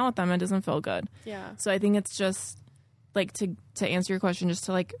can't hang out with them. It doesn't feel good. Yeah. So I think it's just like, to answer your question, just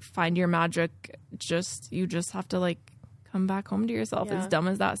to like find your magic, you just have to like come back home to yourself, as dumb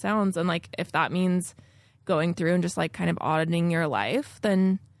as that sounds. And like, if that means going through and just like kind of auditing your life,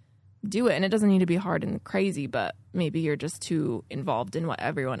 then do it. And it doesn't need to be hard and crazy, but maybe you're just too involved in what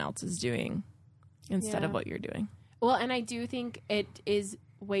everyone else is doing instead of what you're doing. Well, and I do think it is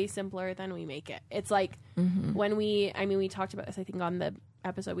way simpler than we make it. It's like when we talked about this, I think on the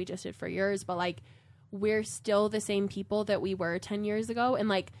episode we just did for yours, but like, we're still the same people that we were 10 years ago. And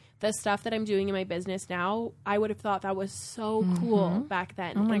like, the stuff that I'm doing in my business now, I would have thought that was so cool back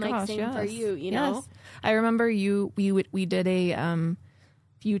then. Oh my and like, gosh, same for you, you know? I remember we did a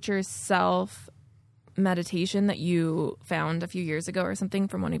future self meditation that you found a few years ago or something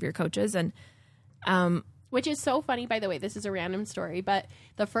from one of your coaches. And which is so funny, by the way. This is a random story, but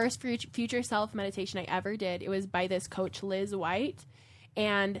the first future self meditation I ever did, it was by this coach, Liz White.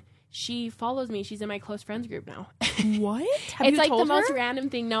 And she follows me. She's in my close friends group now. What? It's like the most random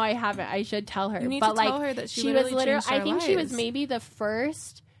thing. No, I haven't. I should tell her. You need but to like, tell her that she was literally. I think she was maybe the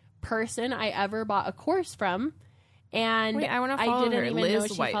first person I ever bought a course from, and wait, I want to follow I didn't her. even Liz know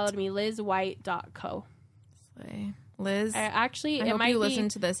she White. followed me. LizWhite.co. Liz, I hope might you listen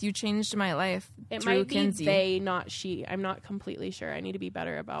to this. You changed my life. It Drew might be Kinsey. they, not she. I'm not completely sure. I need to be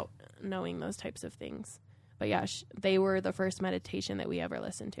better about knowing those types of things. But yeah, they were the first meditation that we ever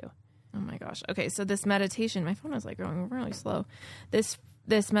listened to. Oh my gosh. Okay, so this meditation, my phone is like going really slow. This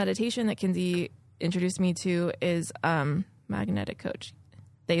meditation that Kinsey introduced me to is magnetic coach.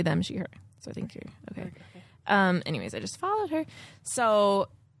 They, them, she, her. So I think you're okay. Anyways, I just followed her. So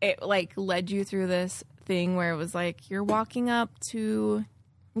it like led you through this thing where it was like you're walking along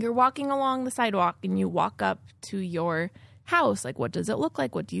the sidewalk and you walk up to your house. Like, what does it look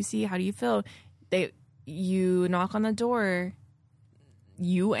like? What do you see? How do you feel? You knock on the door,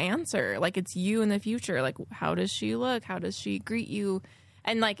 you answer. Like, it's you in the future. Like, how does she look? How does she greet you?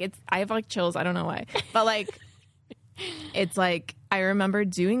 And like, I have like chills. I don't know why, but like, it's like, I remember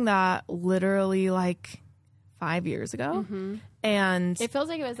doing that literally like 5 years ago. And it feels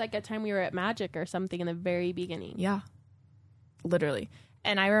like it was like a time we were at Magic or something in the very beginning. Yeah, literally.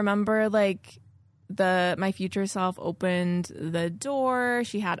 And I remember like my future self opened the door.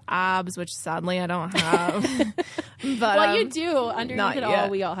 She had abs, which sadly I don't have. But well, you do. Underneath it all,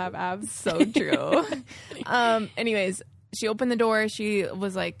 we all have abs. So true. Anyways, she opened the door. She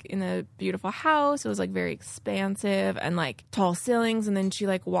was like in a beautiful house. It was like very expansive and like tall ceilings. And then she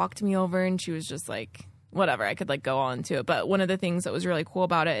like walked me over and she was just like, whatever. I could like go on to it. But one of the things that was really cool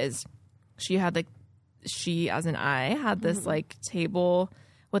about it is she had like, as in I had this like table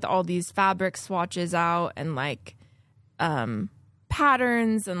with all these fabric swatches out and like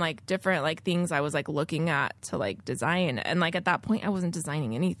patterns and like different like things I was like looking at to like design. And like at that point I wasn't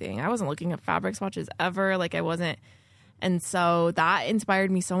designing anything. I wasn't looking at fabric swatches ever. Like I wasn't. And so that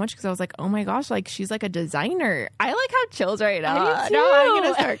inspired me so much because I was like, oh my gosh, like she's like a designer. I like have chills right now. I do too. No, I'm going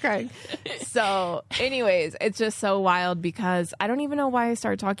to start crying. So anyways, it's just so wild because I don't even know why I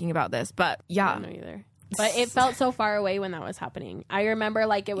started talking about this, but yeah. I don't know either. But it felt so far away when that was happening. I remember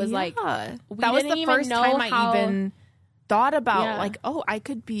like it was like, that was the first time I even thought about like, oh, I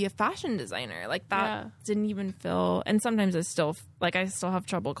could be a fashion designer. Like that didn't even feel, and sometimes I still have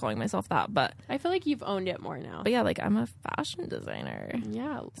trouble calling myself that, but I feel like you've owned it more now. But yeah, like I'm a fashion designer.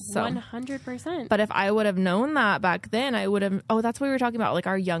 Yeah, 100%. But if I would have known that back then, I would have, that's what we were talking about, like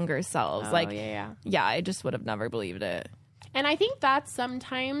our younger selves. Oh, like, yeah, I just would have never believed it. And I think that's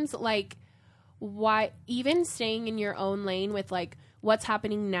sometimes like why even staying in your own lane with like what's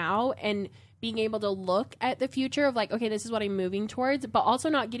happening now and being able to look at the future of like, okay, this is what I'm moving towards, but also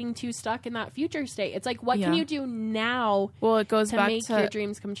not getting too stuck in that future state. It's like, what can you do now? Well, it goes to back make to your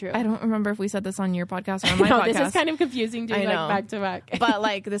dreams come true. I don't remember if we said this on your podcast or on my podcast. This is kind of confusing doing like back to back. But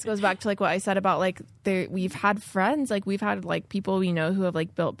like this goes back to like what I said about like we've had friends, like we've had like people we know who have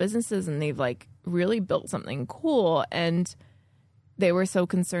like built businesses and they've like really built something cool, and they were so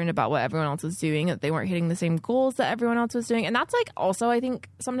concerned about what everyone else was doing that they weren't hitting the same goals that everyone else was doing. And that's like also I think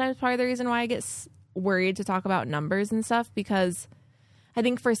sometimes part of the reason why I get worried to talk about numbers and stuff, because I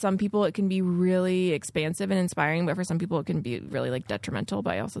think for some people it can be really expansive and inspiring, but for some people it can be really like detrimental.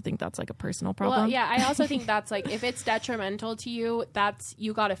 But I also think that's like a personal problem. Well, yeah, I also think that's like if it's detrimental to you, that's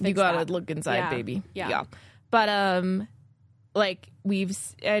you got to fix. You got to look inside, baby. Yeah. But like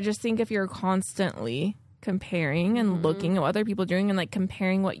I just think if you're constantly comparing and looking at what other people are doing and like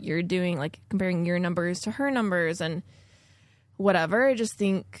comparing what you're doing, like comparing your numbers to her numbers and whatever, I just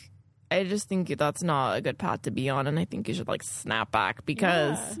think that's not a good path to be on, and I think you should like snap back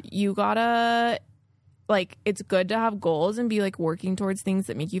because you gotta like, it's good to have goals and be like working towards things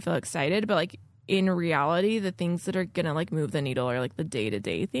that make you feel excited, but like in reality the things that are gonna like move the needle are like the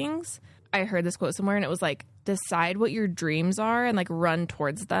day-to-day things. I heard this quote somewhere and it was like, decide what your dreams are and like run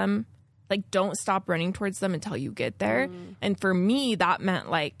towards them. Like, don't stop running towards them until you get there. And for me, that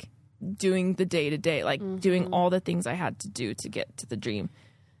meant like doing the day to day, like doing all the things I had to do to get to the dream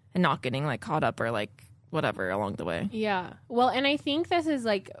and not getting like caught up or like whatever along the way. Yeah. Well, and I think this is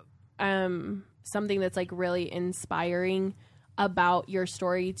like something that's like really inspiring about your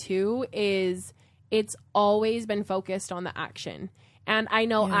story too, is it's always been focused on the action. And I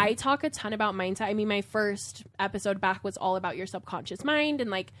know I talk a ton about mindset. I mean, my first episode back was all about your subconscious mind and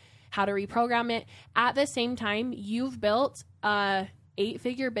like how to reprogram it. At the same time, you've built a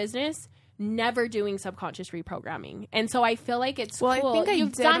 8-figure business never doing subconscious reprogramming. And so I feel like it's cool. I think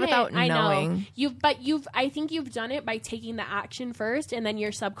you've done it without knowing. I think you've done it by taking the action first, and then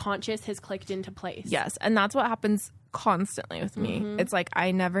your subconscious has clicked into place. Yes, and that's what happens constantly with me. It's like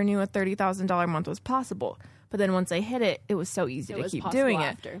I never knew a $30,000 month was possible. But then once I hit it, it was so easy to keep doing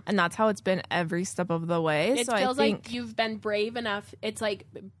it. And that's how it's been every step of the way. It feels like you've been brave enough. It's like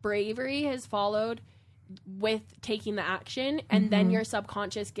bravery has followed with taking the action, and then your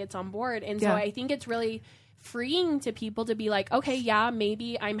subconscious gets on board. And so I think it's really freeing to people to be like, okay, yeah,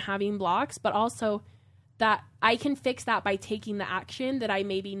 maybe I'm having blocks, but also that I can fix that by taking the action that I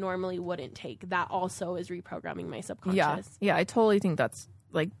maybe normally wouldn't take. That also is reprogramming my subconscious. Yeah, I totally think that's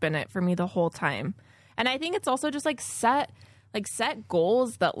like been it for me the whole time. And I think it's also just like set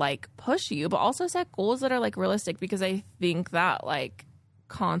goals that like push you, but also set goals that are like realistic, because I think that like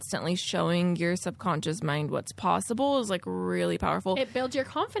constantly showing your subconscious mind what's possible is like really powerful. It builds your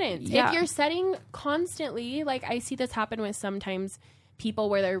confidence. Yeah. If you're setting constantly, like I see this happen with sometimes people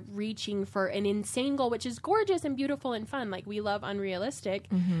where they're reaching for an insane goal, which is gorgeous and beautiful and fun. Like, we love unrealistic,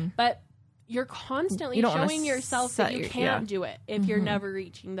 but you're constantly showing yourself that you can't do it if you're never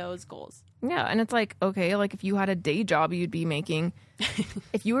reaching those goals. Yeah. And it's like, okay, like if you had a day job, you'd be making,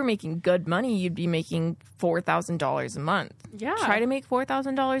 if you were making good money, you'd be making $4,000 a month. Yeah. Try to make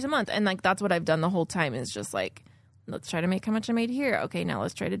 $4,000 a month. And like, that's what I've done the whole time, is just like, let's try to make how much I made here. Okay, now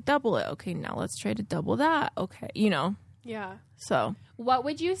let's try to double it. Okay, now let's try to double that. Okay, Yeah. So what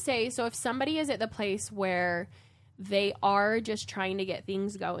would you say? So if somebody is at the place where they are just trying to get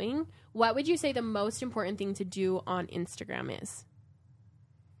things going, what would you say the most important thing to do on Instagram is?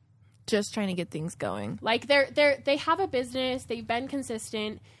 just trying to get things going. Like they have a business, they've been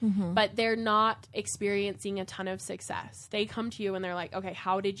consistent, but they're not experiencing a ton of success. They come to you and they're like, okay,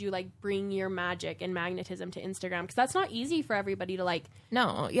 how did you like bring your magic and magnetism to Instagram? Because that's not easy for everybody to like.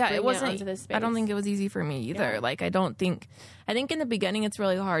 No, yeah, it wasn't. I don't think it was easy for me either. Yeah. Like, I think in the beginning it's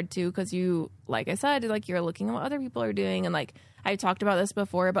really hard too, because you, like I said, like you're looking at what other people are doing, and like I talked about this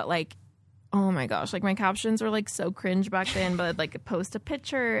before, but like, oh my gosh, like my captions were like so cringe back then, but like post a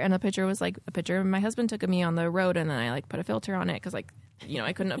picture, and the picture was like a picture my husband took of me on the road, and then I like put a filter on it because like, you know,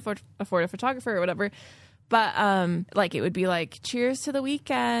 I couldn't afford a photographer or whatever. But like it would be like, cheers to the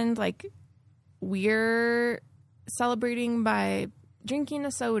weekend, like we're celebrating by drinking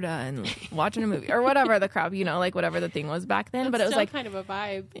a soda and watching a movie or whatever the crap, you know, like whatever the thing was back then. That's but it was like kind of a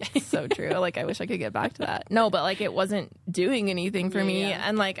vibe. It's so true. Like I wish I could get back to that. No, but like it wasn't doing anything for me.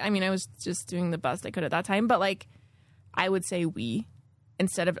 And like, I mean, I was just doing the best I could at that time. But like, I would say we,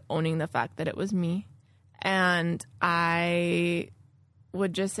 instead of owning the fact that it was me. And I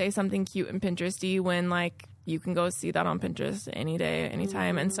would just say something cute and Pinteresty when like you can go see that on Pinterest any day,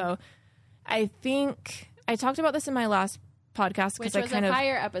 anytime. And so I think I talked about this in my last podcast, which was a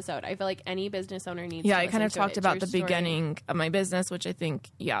fire episode. I feel like any business owner needs to I kind of talked about the beginning of my business, which I think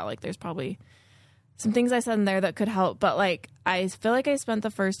like there's probably some things I said in there that could help, but like I feel like I spent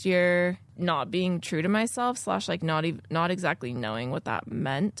the first year not being true to myself / like not exactly knowing what that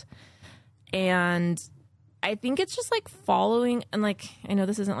meant. And I think it's just like following, and like I know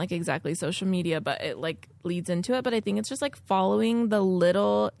this isn't like exactly social media, but it like leads into it, but I think it's just like following the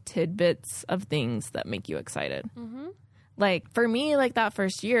little tidbits of things that make you excited. Like, for me, like, that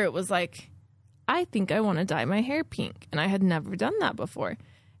first year, it was like, I think I want to dye my hair pink. And I had never done that before.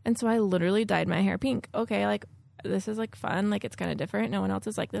 And so I literally dyed my hair pink. Okay, like, this is, like, fun. Like, it's kind of different. No one else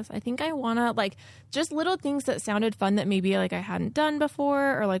is like this. I think I want to, like, just little things that sounded fun that maybe, like, I hadn't done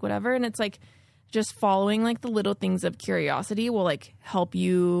before or, like, whatever. And it's, like, just following, like, the little things of curiosity will, like, help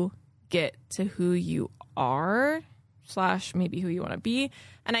you get to who you are / maybe who you want to be.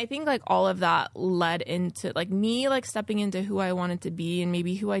 And I think like all of that led into like me like stepping into who I wanted to be, and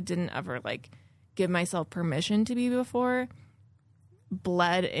maybe who I didn't ever like give myself permission to be before,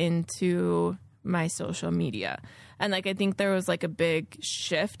 bled into my social media. And like I think there was like a big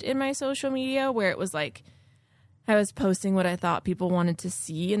shift in my social media where it was like I was posting what I thought people wanted to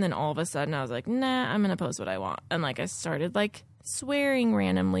see, and then all of a sudden I was like, nah, I'm gonna post what I want. And like I started like swearing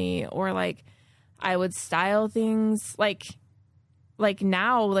randomly, or like I would style things like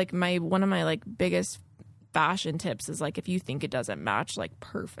now, like one of my like biggest fashion tips is like, if you think it doesn't match, like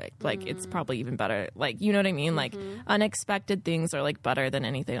perfect, like it's probably even better. Like, you know what I mean? Like unexpected things are like better than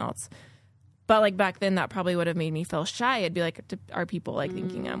anything else. But like back then that probably would have made me feel shy. I'd be like, are people like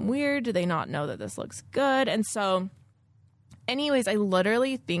thinking I'm weird? Do they not know that this looks good? And so anyways, I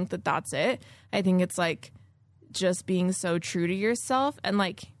literally think that that's it. I think it's like just being so true to yourself. And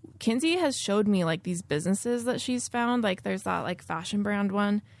like Kinsey has showed me like these businesses that she's found. Like there's that like fashion brand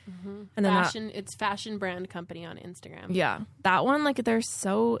one, and then it's fashion brand company on Instagram. Yeah, that one, like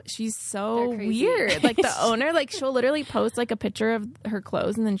she's so weird. Like the owner, like she'll literally post like a picture of her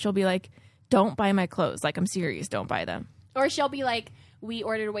clothes, and then she'll be like, "Don't buy my clothes. Like I'm serious, don't buy them." Or she'll be like, we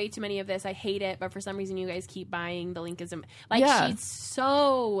ordered way too many of this. I hate it, but for some reason you guys keep buying. The link is she's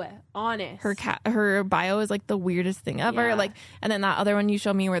so honest. Her bio is like the weirdest thing ever. Yeah. Like, and then that other one you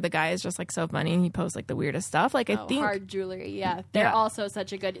showed me where the guy is just like so funny and he posts like the weirdest stuff. Like I think hard jewelry. Yeah, they're also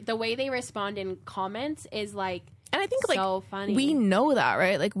such a good. The way they respond in comments is like, and I think so like funny. We know that,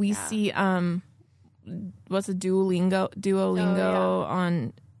 right? Like we see what's a Duolingo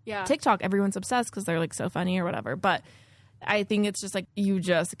on TikTok. Everyone's obsessed because they're like so funny or whatever, but I think it's just like you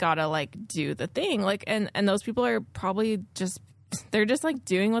just gotta like do the thing, like and those people are probably they're just like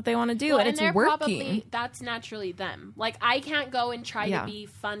doing what they want to do, and it's working. Probably, that's naturally them. Like I can't go and try to be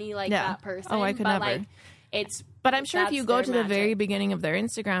funny like that person. Oh, I could never. Like but I'm sure if you go to the very beginning of their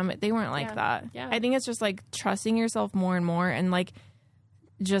Instagram, they weren't like that. Yeah. I think it's just like trusting yourself more and more, and like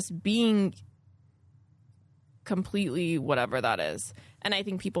just being completely whatever that is. And I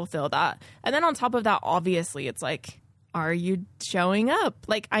think people feel that. And then on top of that, obviously, it's like, are you showing up?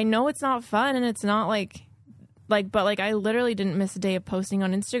 Like, I know it's not fun and it's not like, but like, I literally didn't miss a day of posting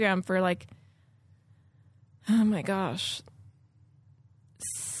on Instagram for like, oh my gosh,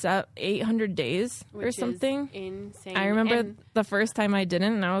 800 days or something. Insane. I remember the first time I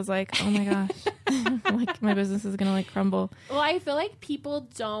didn't, and I was like, oh my gosh, like my business is gonna like crumble. Well, I feel like people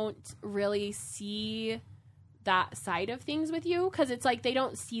don't really see that side of things with you, because it's like they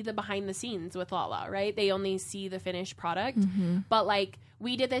don't see the behind the scenes with Lala, right? They only see the finished product. But like,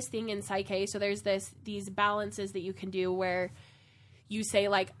 we did this thing in Psyche, so there's these balances that you can do where you say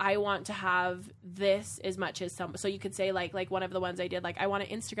like, I want to have this as much as some. So you could say like one of the ones I did, like, I want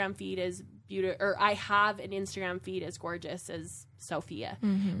an Instagram feed as beautiful, or I have an Instagram feed as gorgeous as Sophia.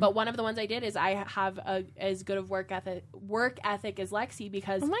 But one of the ones I did is I have as good of work ethic as Lexi,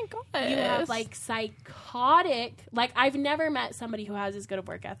 because Oh my gosh, you have like psychotic. Like, I've never met somebody who has as good of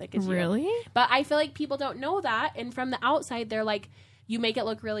work ethic as you. Really? But I feel like people don't know that, and from the outside, they're like, you make it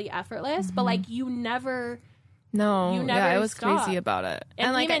look really effortless, but like you never. No, You never yeah, I was stop. crazy about it.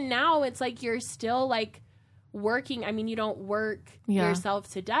 And like, even now, it's like you're still like working. I mean, you don't work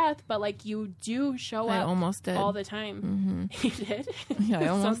yourself to death, but like you do show I up almost did. all the time. You did? Yeah, I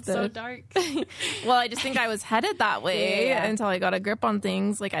almost Sounds so did. dark. Well, I just think I was headed that way Yeah. until I got a grip on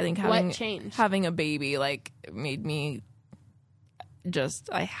things. Like, I think What changed? having a baby like made me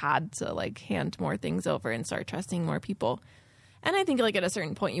I had to like hand more things over and start trusting more people. And I think like at a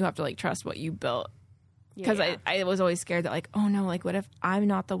certain point you have to like trust what you built. Because I was always scared that like, oh no, like what if I'm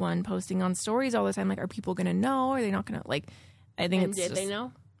not the one posting on stories all the time? Like, are people gonna know? Are they not gonna like? I think And it's did just, they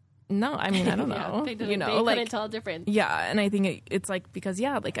know? No, I mean I don't Yeah, know. they didn't, you know, they like couldn't tell a difference. yeah, and I think it's like because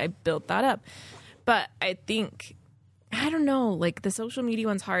like I built that up, but I think I don't know. Like the social media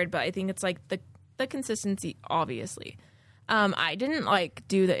one's hard, but I think it's like the consistency. Obviously, I didn't like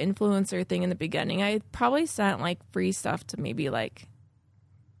do the influencer thing in the beginning. I probably sent like free stuff to maybe like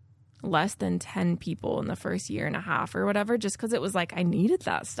less than 10 people in the first year and a half or whatever, just because it was like I needed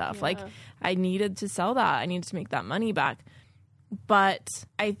that stuff. Yeah. Like I needed to sell that. I needed to make that money back. But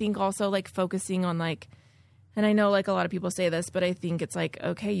I think also like focusing on like, and I know like a lot of people say this, but I think it's like,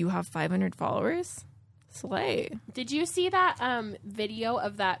 okay, you have 500 followers. Slay. Did you see that video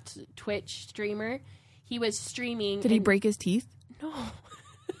of that Twitch streamer? He was streaming. Did he break his teeth? No.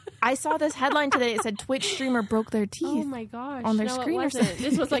 I saw this headline today. It said Twitch streamer broke their teeth. Oh my gosh. On their no, screen it or wasn't. something.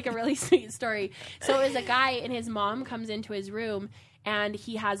 This was like a really sweet story. So it was a guy and his mom comes into his room and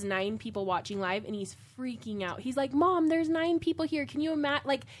he has 9 people watching live and he's freaking out. He's like, Mom, there's 9 people here. Can you imagine?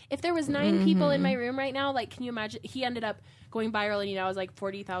 Like, if there was 9 people in my room right now, like, can you imagine? He ended up going viral and he now has like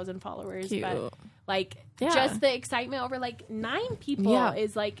 40,000 followers. Cute. But like, Yeah. just the excitement over like 9 people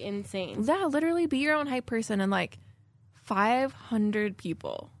is like insane. Yeah, literally be your own hype person and like 500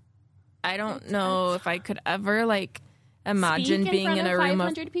 people. I don't know if I could ever like imagine Speak being front in a of room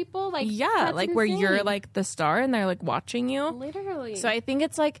 500 people. Like, yeah, that's like where you're insane. like the star and they're like watching you. Literally. So I think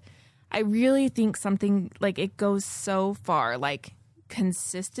it's like I really think something like it goes so far, like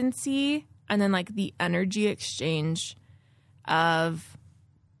consistency and then like the energy exchange of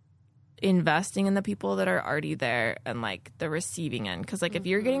investing in the people that are already there and like the receiving end. Because like if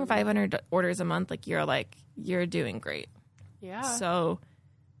you're getting 500 orders a month, like you're doing great. Yeah. So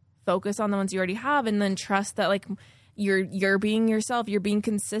focus on the ones you already have and then trust that like you're being yourself, you're being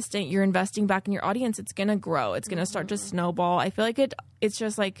consistent, you're investing back in your audience. It's gonna grow. It's gonna start to snowball. I feel like it's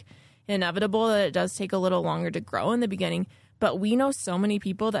just like inevitable that it does take a little longer to grow in the beginning. But we know so many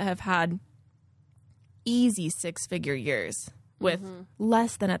people that have had easy 6-figure years with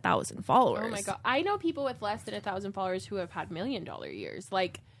less than 1,000 followers. Oh my God. I know people with less than 1,000 followers who have had $1 million years.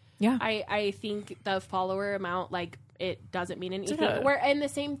 Like, Yeah. I think the follower amount, like, it doesn't mean anything. Yeah. And the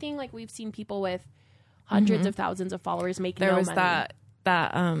same thing, like, we've seen people with hundreds of thousands of followers make There no was money.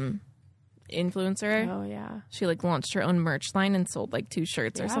 that influencer. Oh, yeah. She like launched her own merch line and sold like 2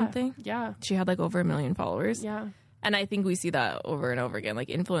 shirts or something. Yeah. She had like over 1 million followers. Yeah. And I think we see that over and over again. Like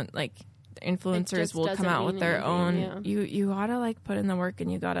influencers just will come doesn't out with mean their own. anything, You gotta like put in the work and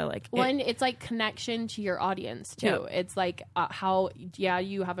you gotta like. Well, and it's like connection to your audience too. Yeah. It's like how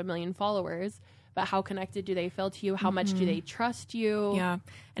you have 1 million followers, but how connected do they feel to you? How much do they trust you? Yeah,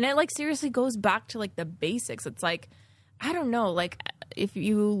 and it like seriously goes back to like the basics. It's like I don't know, like if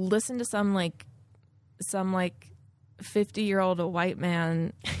you listen to some 50-year-old white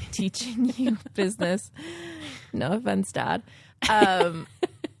man teaching you business. No offense, Dad.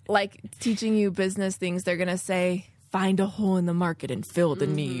 Like teaching you business things, they're gonna say find a hole in the market and fill the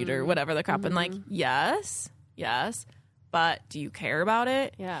need or whatever the crap. And like yes, but do you care about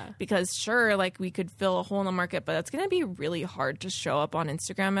it? Yeah. Because sure, like we could fill a hole in the market, but it's going to be really hard to show up on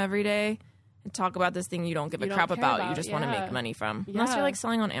Instagram every day and talk about this thing you don't give a crap about. You just want to make money from. Yeah. Unless you're like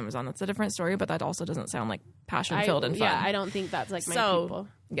selling on Amazon. That's a different story, but that also doesn't sound like passion filled and fun. Yeah, I don't think that's like my people.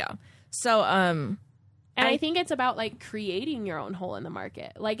 Yeah. So, and I think it's about like creating your own hole in the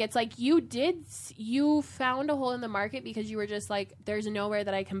market. Like it's like you found a hole in the market because you were just like, there's nowhere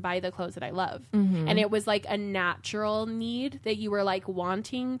that I can buy the clothes that I love. Mm-hmm. And it was like a natural need that you were like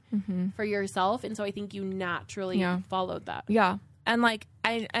wanting for yourself. And so I think you naturally followed that. Yeah. And like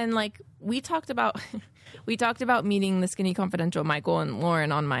we talked about meeting the Skinny Confidential Michael and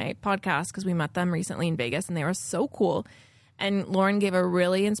Lauren on my podcast because we met them recently in Vegas and they were so cool. And Lauren gave a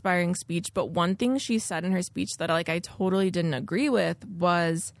really inspiring speech, but one thing she said in her speech that I totally didn't agree with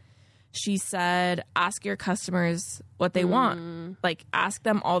was she said, ask your customers what they want. Like, ask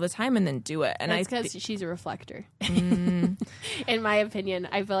them all the time and then do it. And that's because she's a reflector. In my opinion,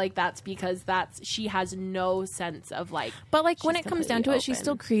 I feel like that's because she has no sense of like. But like when it comes down to it, she's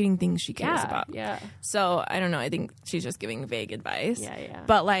still creating things she cares about. Yeah. So I don't know. I think she's just giving vague advice. Yeah.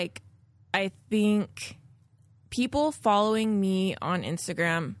 But like, I think people following me on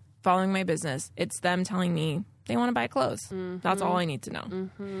Instagram, following my business, it's them telling me they want to buy clothes. That's all I need to know.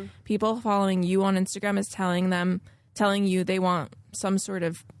 People following you on Instagram is telling you they want some sort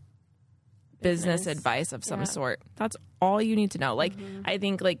of business advice of some sort. That's all you need to know. Like, I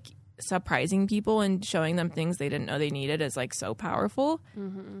think like surprising people and showing them things they didn't know they needed is like so powerful.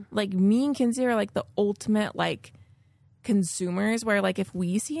 Like me and Kinsey are like the ultimate like consumers where like if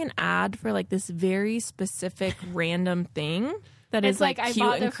we see an ad for like this very specific random thing that is like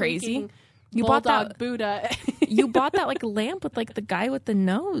cute and crazy, you bought that Buddha. You bought that like lamp with like the guy with the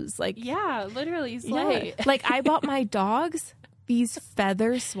nose, like literally slay. Yeah. Like I bought my dogs these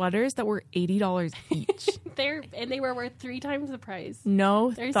feather sweaters that were $80 each. They were worth 3 times the price.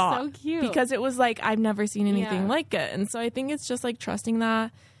 They're so cute because it was like I've never seen anything like it, and so I think it's just like trusting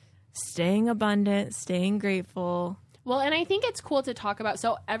that, staying abundant, staying grateful. Well, and I think it's cool to talk about.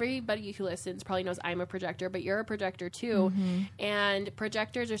 So everybody who listens probably knows I'm a projector, but you're a projector too. And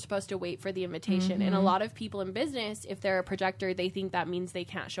projectors are supposed to wait for the invitation. And a lot of people in business, if they're a projector, they think that means they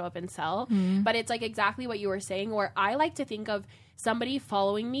can't show up and sell. But it's like exactly what you were saying, where I like to think of somebody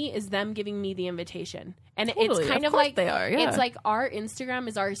following me is them giving me the invitation. And totally. It's kind of like, they are, it's like our Instagram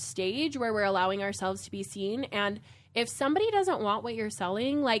is our stage where we're allowing ourselves to be seen. And if somebody doesn't want what you're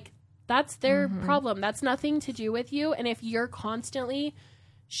selling, like, that's their problem. That's nothing to do with you. And if you're constantly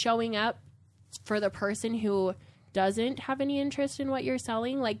showing up for the person who doesn't have any interest in what you're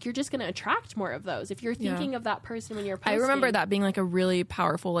selling, like you're just going to attract more of those. If you're thinking of that person when you're posting. I remember that being like a really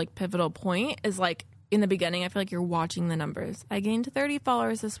powerful, like pivotal point is like in the beginning, I feel like you're watching the numbers. I gained 30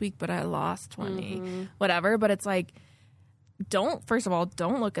 followers this week, but I lost 20, whatever. But it's like, first of all,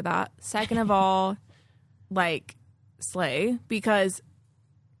 don't look at that. Second of all, like slay, because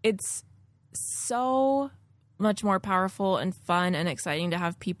it's so much more powerful and fun and exciting to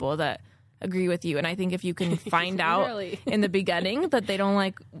have people that agree with you. And I think if you can find out in the beginning that they don't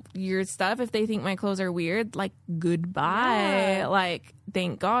like your stuff, if they think my clothes are weird, like goodbye. Like,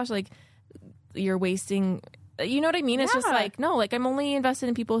 thank gosh, like you're wasting, you know what I mean? It's just like, no, like I'm only invested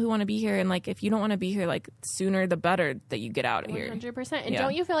in people who want to be here. And like, if you don't want to be here, like sooner the better that you get out of here. 100%. And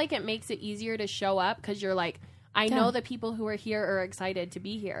don't you feel like it makes it easier to show up? Because you're like, I know the people who are here are excited to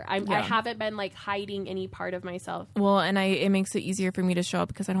be here. I haven't been like hiding any part of myself. Well, and it makes it easier for me to show up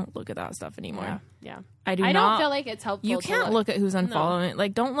because I don't look at that stuff anymore. Yeah. I don't feel like it's helpful. You can't look at who's unfollowing. No.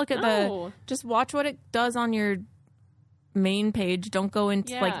 Like, don't look at just watch what it does on your main page. Don't go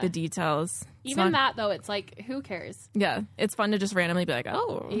into like the details. Even that though, it's like, who cares? Yeah. It's fun to just randomly be like,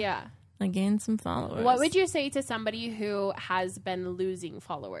 oh. Yeah. I gained some followers. What would you say to somebody who has been losing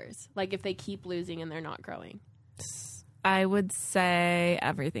followers? Like if they keep losing and they're not growing? I would say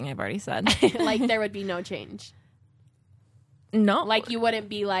everything I've already said. Like there would be no change. No. Like you wouldn't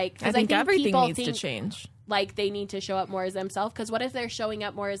be like... I think everything needs to change. Like they need to show up more as themselves. Because what if they're showing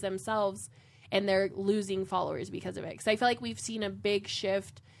up more as themselves and they're losing followers because of it? Because I feel like we've seen a big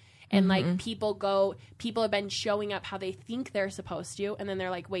shift and like people have been showing up how they think they're supposed to. And then they're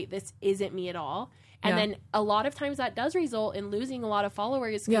like, wait, this isn't me at all. And then a lot of times that does result in losing a lot of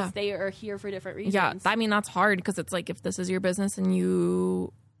followers because they are here for different reasons. Yeah, I mean, that's hard because it's like if this is your business and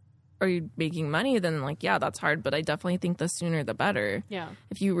you are making money, then like, yeah, that's hard. But I definitely think the sooner the better. Yeah.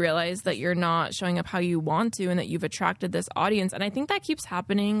 If you realize that you're not showing up how you want to and that you've attracted this audience. And I think that keeps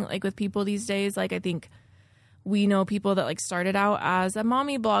happening like with people these days. Like I think we know people that like started out as a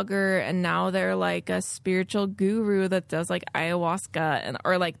mommy blogger and now they're like a spiritual guru that does like ayahuasca and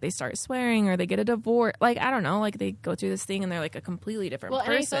or like they start swearing or they get a divorce. Like, I don't know, like they go through this thing and they're like a completely different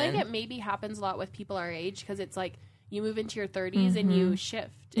person. And I feel like it maybe happens a lot with people our age because it's like you move into your 30s and you shift.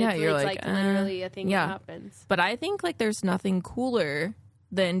 Yeah, you're it's like literally a thing that happens. But I think like there's nothing cooler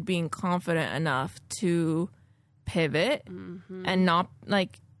than being confident enough to pivot and not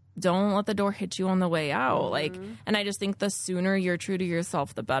like don't let the door hit you on the way out. Like, and I just think the sooner you're true to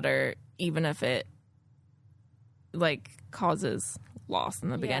yourself, the better, even if it like causes loss in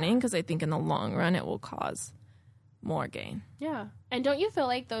the beginning, because I think in the long run it will cause more gain. Yeah. And don't you feel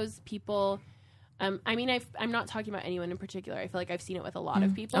like those people, I mean, I'm not talking about anyone in particular. I feel like I've seen it with a lot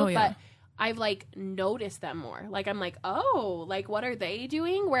of people, but I've like noticed them more. Like I'm like, oh, like what are they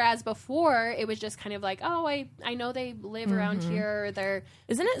doing? Whereas before it was just kind of like, oh, I know they live around here. Or they're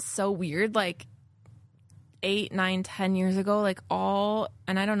Isn't it so weird? Like 8, 9, 10 years ago, like all,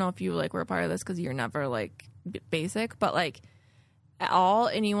 and I don't know if you like were a part of this because you're never like basic, but like all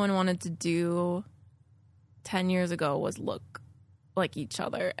anyone wanted to do 10 years ago was look like each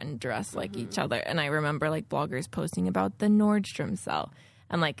other and dress like each other. And I remember like bloggers posting about the Nordstrom sale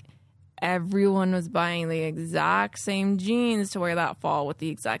and like everyone was buying the exact same jeans to wear that fall with the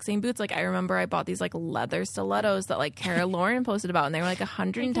exact same boots. Like I remember I bought these like leather stilettos that like Cara Lauren posted about and they were like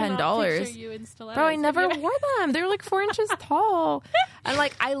 $110. Bro, I never wore them. They were like 4 inches tall. And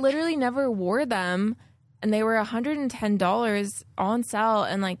like I literally never wore them and they were $110 on sale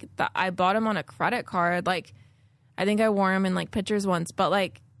and like I bought them on a credit card. Like I think I wore them in like pictures once, but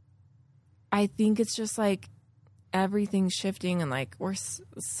like I think it's just like everything's shifting and like we're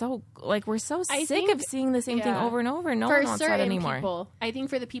so sick of seeing the same thing over and over. No one wants that anymore. People, I think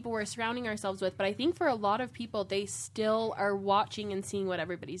for the people we're surrounding ourselves with, but I think for a lot of people, they still are watching and seeing what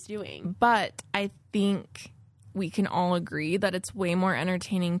everybody's doing. But I think we can all agree that it's way more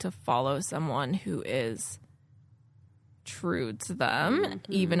entertaining to follow someone who is true to them,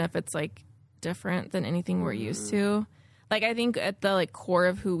 even if it's like different than anything we're used to. Like I think at the like core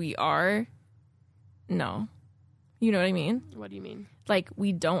of who we are, no. You know what I mean? What do you mean? Like,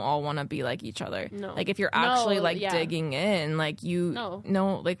 we don't all want to be like each other. No. Like, if you're actually, digging in, like,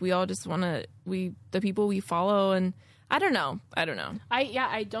 no, like, we all just want to, the people we follow, and I don't know. I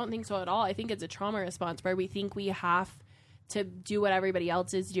don't think so at all. I think it's a trauma response where we think we have to do what everybody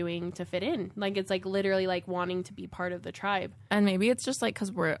else is doing to fit in. Like, it's, like, literally, like, wanting to be part of the tribe. And maybe it's just, like,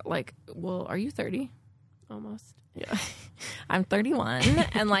 because we're, like, well, are you 30? Almost. Yeah. I'm 31,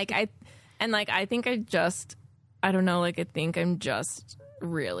 and, I think I don't know, like, I think I'm just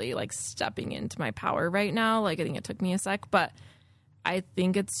really, like, stepping into my power right now. Like, I think it took me a sec, but I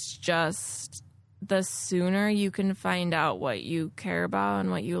think it's just the sooner you can find out what you care about and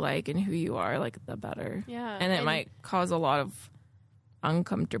what you like and who you are, like, the better. Yeah. And it might cause a lot of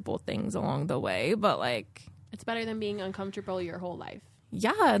uncomfortable things along the way, but, like... It's better than being uncomfortable your whole life.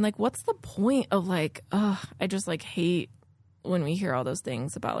 Yeah, and, like, what's the point of, like, I just, like, hate when we hear all those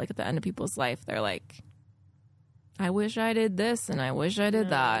things about, like, at the end of people's life, they're like... I wish I did this and I wish I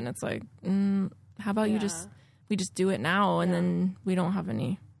did that. And it's like, how about we just do it now and then we don't have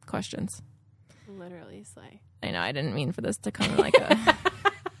any questions. Literally, slay. I know, I didn't mean for this to come like a...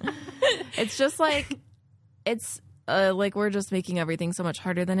 It's just like, it's like we're just making everything so much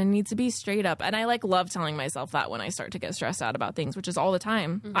harder than it needs to be, straight up. And I like love telling myself that when I start to get stressed out about things, which is all the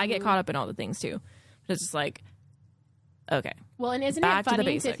time. I get caught up in all the things too. But it's just like, okay. Well, and isn't it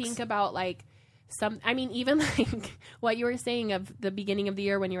funny to think about like, even like what you were saying of the beginning of the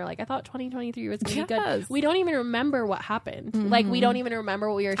year when you were like, I thought 2023 was going to be good. We don't even remember what happened. Like, we don't even remember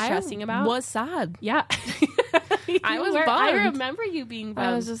what we were stressing about. I was sad. Yeah. I was bummed. I remember you being bummed.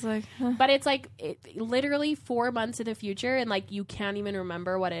 I was just like, huh. But it's like literally 4 months in the future and like you can't even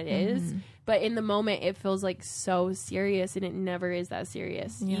remember what it is. But in the moment, it feels like so serious and it never is that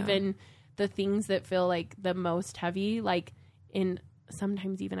serious. Yeah. Even the things that feel like the most heavy, like in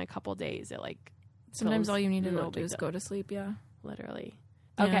sometimes even a couple days, it like... Sometimes all you need to do is go to sleep, literally.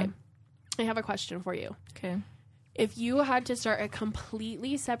 Okay. Yeah. I have a question for you. Okay. If you had to start a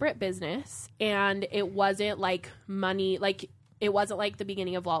completely separate business and it wasn't like money, like it wasn't like the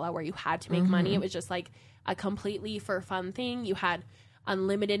beginning of Lala where you had to make money. It was just like a completely for fun thing. You had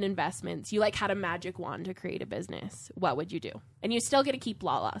unlimited investments. You like had a magic wand to create a business. What would you do? And you still get to keep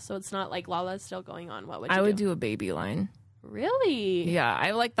Lala. So it's not like Lala's still going on. What would you do? I would do a baby line. Really?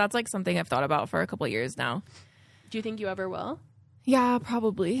 Yeah, that's like something I've thought about for a couple of years now. Do you think you ever will? Yeah,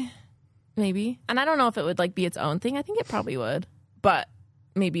 probably. Maybe. And I don't know if it would like be its own thing. I think it probably would. But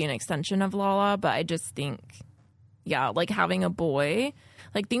maybe an extension of Lala. But I just think, yeah, like having a boy,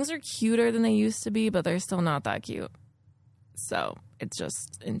 like things are cuter than they used to be, but they're still not that cute. So it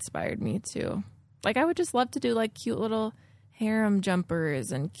just inspired me to, like, I would just love to do like cute little harem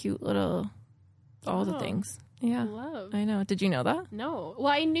jumpers and cute little, all the things. Yeah. Love. I know. Did you know that? No.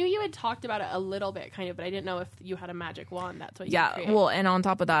 Well, I knew you had talked about it a little bit kind of, but I didn't know if you had a magic wand. That's what you create. Well, and on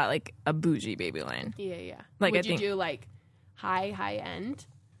top of that, like a bougie baby line. Yeah. Like, would you do like high end?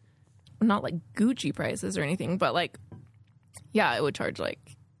 Not like Gucci prices or anything, but like, yeah, I would charge like,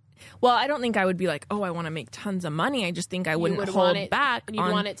 well, I don't think I would be like, oh, I want to make tons of money. I just think I wouldn't hold back. And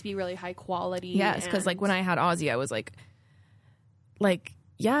you'd want it to be really high quality. Yes, because like when I had Ozzy, I was like,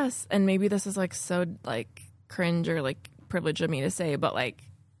 yes, and maybe this is like so like cringe or like privilege of me to say, but like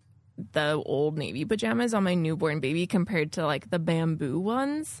the Old Navy pajamas on my newborn baby compared to like the bamboo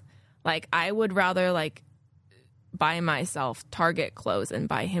ones, like I would rather like buy myself Target clothes and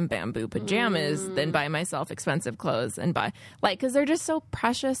buy him bamboo pajamas than buy myself expensive clothes and buy like, because they're just so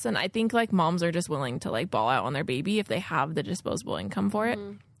precious. And I think like moms are just willing to like ball out on their baby if they have the disposable income for it.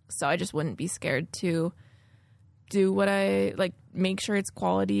 So I just wouldn't be scared to do what I like, make sure it's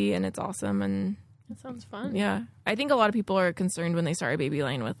quality and it's awesome. And that sounds fun. Yeah. I think a lot of people are concerned when they start a baby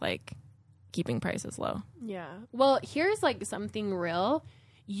line with like keeping prices low. Yeah. Well, here's like something real.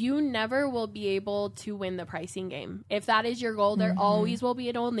 You never will be able to win the pricing game. If that is your goal, there always will be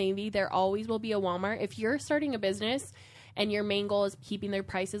an Old Navy. There always will be a Walmart. If you're starting a business and your main goal is keeping their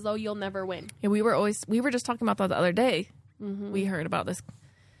prices low, you'll never win. Yeah, we were just talking about that the other day. We heard about this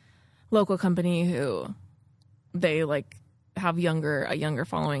local company who they like have a younger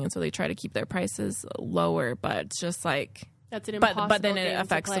following, and so they try to keep their prices lower, but it's just like that's an impossible but then it game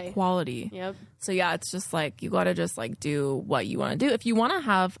affects to play. the quality. Yep. So yeah, it's just like you got to just like do what you want to do. If you want to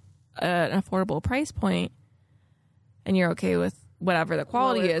have an affordable price point and you're okay with whatever the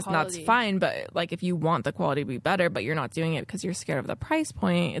quality is, that's fine. But like if you want the quality to be better, but you're not doing it because you're scared of the price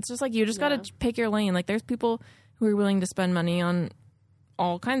point, it's just like you just got to pick your lane. Like there's people who are willing to spend money on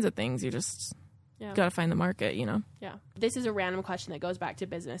all kinds of things. You just got to find the market, you know? Yeah. This is a random question that goes back to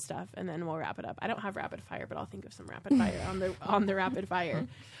business stuff, and then we'll wrap it up. I don't have rapid fire, but I'll think of some rapid fire on the rapid fire.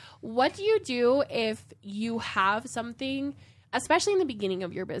 What do you do if you have something, especially in the beginning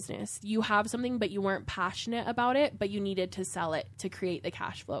of your business, you have something, but you weren't passionate about it, but you needed to sell it to create the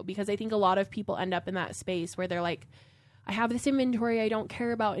cash flow? Because I think a lot of people end up in that space where they're like, I have this inventory I don't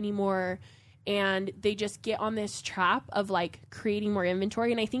care about anymore. And they just get on this trap of like creating more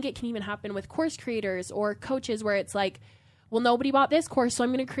inventory. And I think it can even happen with course creators or coaches where it's like, well, nobody bought this course, so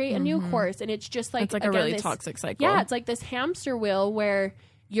I'm going to create a new course. And it's just like, it's like again, a really toxic cycle. Yeah, it's like this hamster wheel where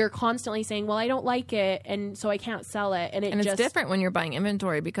you're constantly saying, well, I don't like it, and so I can't sell it. And it's different when you're buying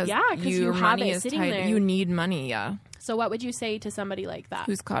inventory because your money is sitting tight. there. You need money, yeah. So what would you say to somebody like that?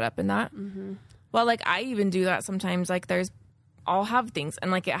 Who's caught up in that? Well, like I even do that sometimes. Like I'll have things and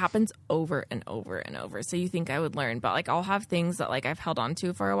like it happens over and over and over. So you think I would learn, but like I'll have things that like I've held on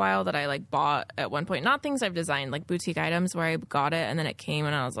to for a while that I like bought at one point. Not things I've designed, like boutique items where I got it and then it came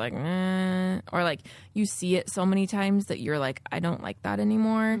and I was like, or like you see it so many times that you're like, I don't like that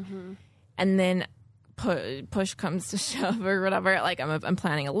anymore. And then push comes to shove or whatever. Like I'm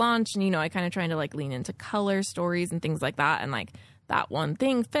planning a launch and, you know, I kind of trying to like lean into color stories and things like that. And like that one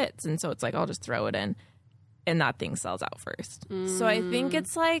thing fits. And so it's like, I'll just throw it in. And that thing sells out first. So I think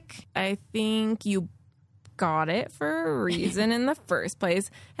it's like, I think you got it for a reason in the first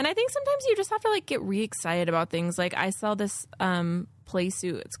place. And I think sometimes you just have to like get re-excited about things. Like I sell this play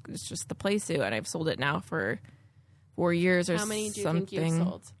suit. It's just the play suit. And I've sold it now for 4 years or something. How many do you think you've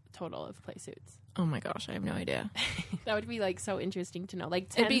sold total of play suits? Oh my gosh, I have no idea. That would be like so interesting to know. Like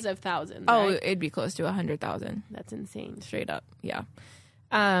tens of thousands. Oh, right? It'd be close to 100,000. That's insane. Straight up. Yeah.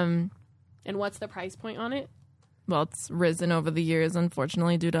 And what's the price point on it? Well, it's risen over the years,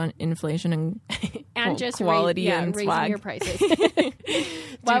 unfortunately, due to inflation and just quality and raising swag. your prices.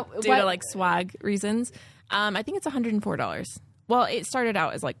 due to like swag reasons. I think it's $104. Well, it started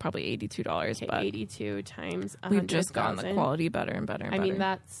out as like probably $82, okay, but 82 times 100,000. We've just gotten the quality better and better and better. I mean,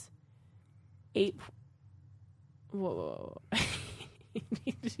 that's 8. Whoa.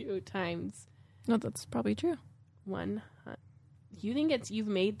 82 times. No, that's probably true. 100. You think you've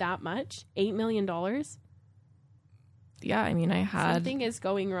made that much? $8 million? Yeah, I mean, I had... Something is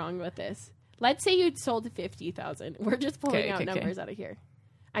going wrong with this. Let's say you'd sold 50,000. We're just pulling out numbers out of here.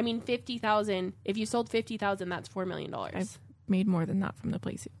 I mean, 50,000. If you sold 50,000, that's $4 million. I've made more than that from the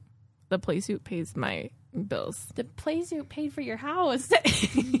play suit. The play suit pays my bills. The play suit paid for your house.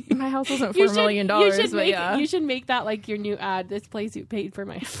 My house wasn't $4 million, but yeah. You should make that like your new ad. This play suit paid for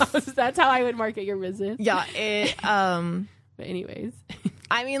my house. That's how I would market your business. Yeah, it... But anyways.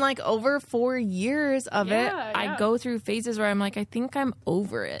 I mean, like over 4 years of it, Yeah. I go through phases where I'm like, I think I'm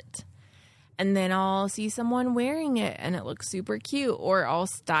over it. And then I'll see someone wearing it and it looks super cute, or I'll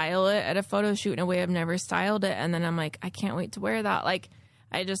style it at a photo shoot in a way I've never styled it. And then I'm like, I can't wait to wear that. Like,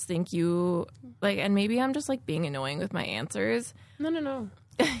 I just think you like, and maybe I'm just like being annoying with my answers. No.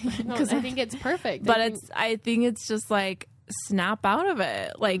 I think it's perfect. But I think it's just like, snap out of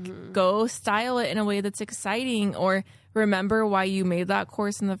it. Like, go style it in a way that's exciting, or remember why you made that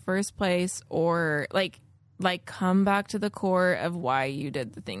course in the first place, or like come back to the core of why you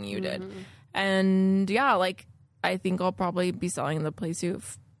did the thing you did. And yeah, like, I think I'll probably be selling the playsuit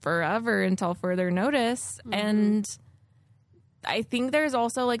forever until further notice. And I think there's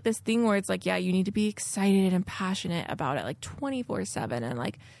also like this thing where it's like, yeah, you need to be excited and passionate about it like 24/7. And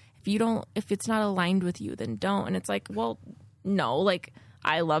like, if it's not aligned with you, then don't. And it's like, well, no, like,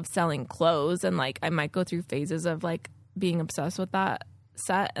 I love selling clothes, and like, I might go through phases of like being obsessed with that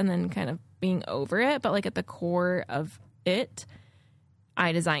set and then kind of being over it. But like, at the core of it,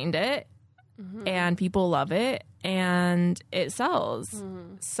 I designed it and people love it and it sells.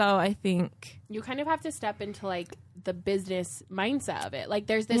 So I think you kind of have to step into like the business mindset of it. Like,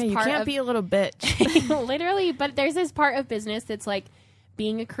 there's this you part can't of be a little bitch. literally, but there's this part of business that's like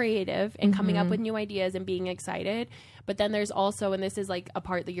being a creative and coming up with new ideas and being excited. But then there's also, and this is like a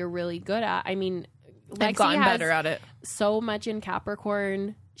part that you're really good at. I mean, I've Lexi gotten has better at it. so much in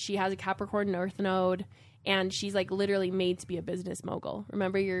Capricorn. She has a Capricorn North Node, and she's like literally made to be a business mogul.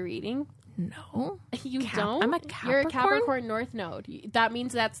 Remember your reading? No. You don't? I'm a You're a Capricorn? Capricorn North Node. That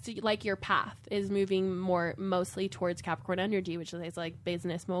means that's like your path is moving mostly towards Capricorn energy, which is like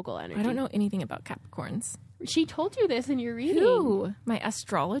business mogul energy. I don't know anything about Capricorns. She told you this in your reading. Who? My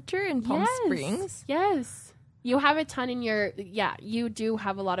astrologer in Palm Springs? Yes. You have a ton in your, you do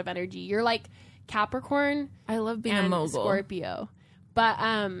have a lot of energy. You're like Capricorn. I love being a and mogul. Scorpio. But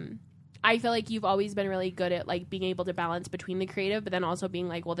I feel like you've always been really good at like being able to balance between the creative, but then also being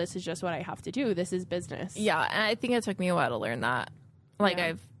like, well, this is just what I have to do. This is business. Yeah, and I think it took me a while to learn that. Like,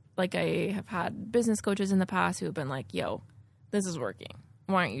 Yeah. I have had business coaches in the past who have been like, yo, this is working.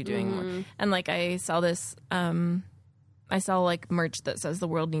 Why aren't you doing more? And like, I sell this, I sell like merch that says the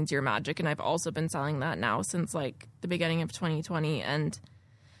world needs your magic. And I've also been selling that now since like the beginning of 2020. And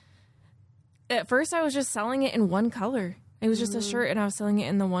at first I was just selling it in one color. It was just a shirt and I was selling it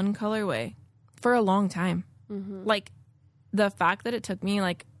in the one colorway for a long time. Like, the fact that it took me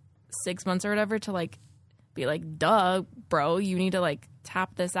like 6 months or whatever to like be like, duh, bro, you need to like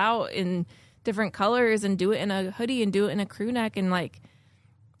tap this out in different colors and do it in a hoodie and do it in a crew neck. And like,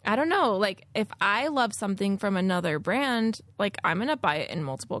 I don't know, like, if I love something from another brand, like, I'm going to buy it in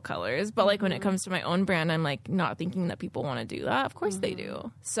multiple colors. But like, when it comes to my own brand, I'm like not thinking that people want to do that. Of course they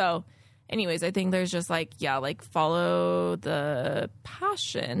do. So anyways, I think there's just like, yeah, like, follow the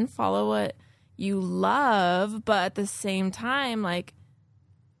passion, follow what you love, but at the same time, like,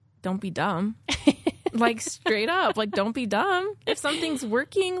 don't be dumb. Like, straight up, like, don't be dumb. If something's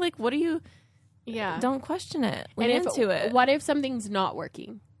working, like, what do you... Yeah. Don't question it. Lean And into it. What if something's not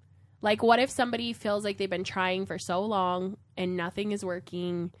working? Like, what if somebody feels like they've been trying for so long and nothing is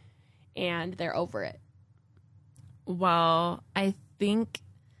working and they're over it? Well, I think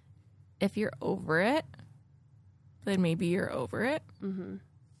if you're over it, then maybe you're over it.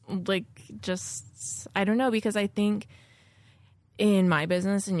 Like, just, I don't know, because I think in my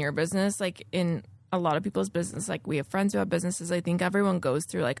business, in your business, like in a lot of people's business, like we have friends who have businesses, I think everyone goes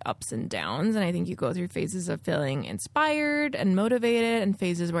through like ups and downs. And I think you go through phases of feeling inspired and motivated and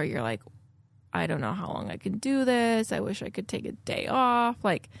phases where you're like, I don't know how long I can do this. I wish I could take a day off.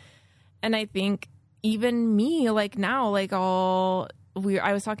 Like, and I think even me, like now, like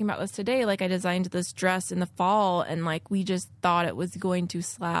I was talking about this today, like I designed this dress in the fall and like we just thought it was going to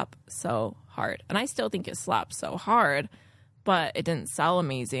slap so hard. And I still think it slaps so hard, but it didn't sell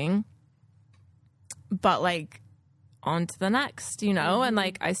amazing. But like, on to the next, you know? And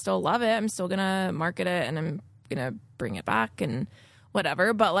like, I still love it. I'm still gonna market it and I'm gonna bring it back and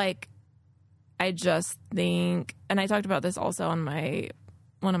whatever. But like, I just think, and I talked about this also on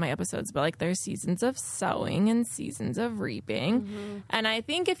one of my episodes, but like, there's seasons of sowing and seasons of reaping. And I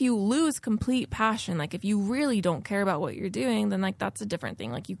think if you lose complete passion, like if you really don't care about what you're doing, then like, that's a different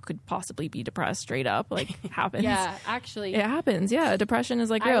thing. Like, you could possibly be depressed straight up. Like, it happens. Yeah, actually. It happens. Yeah. Depression is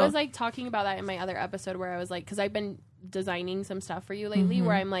like real. I was like talking about that in my other episode where I was like, because I've been designing some stuff for you lately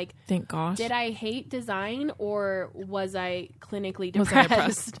where I'm like, thank gosh. Did I hate design or was I clinically Was I depressed?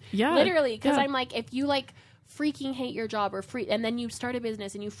 depressed? Yeah. Literally. Because Yeah. I'm like, if you like freaking hate your job and then you start a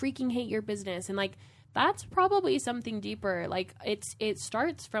business and you freaking hate your business and like that's probably something deeper. Like it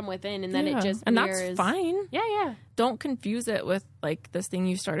starts from within, and then it just and mirrors. that's fine. Yeah. Don't confuse it with like this thing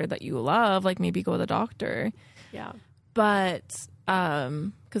you started that you love. Like maybe go to the doctor. Yeah. But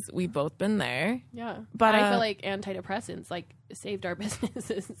because we've both been there. Yeah. But I feel like antidepressants like saved our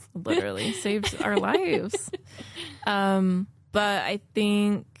businesses. Literally saves our lives. But I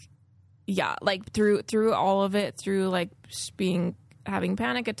think, yeah, like through all of it, through like having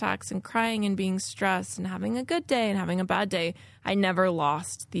panic attacks and crying and being stressed and having a good day and having a bad day, I never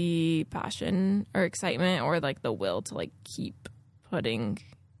lost the passion or excitement or like the will to like keep putting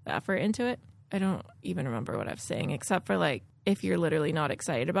the effort into it. I don't even remember what I was saying, except for like, if you're literally not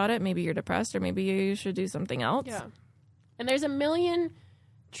excited about it, maybe you're depressed or maybe you should do something else. Yeah. And there's a million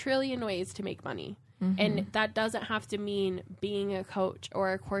trillion ways to make money. Mm-hmm. And that doesn't have to mean being a coach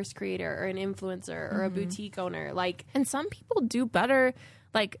or a course creator or an influencer or a boutique owner. Like, and some people do better.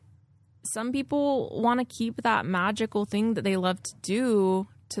 Like, some people want to keep that magical thing that they love to do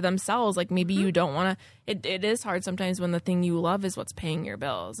to themselves. Like, maybe you don't want to. It is hard sometimes when the thing you love is what's paying your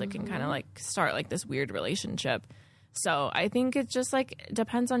bills. It can kind of like start like this weird relationship. So I think it just like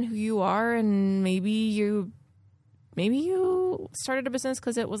depends on who you are, and maybe you started a business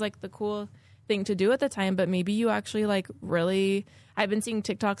because it was like the cool thing to do at the time, but maybe you actually like really. I've been seeing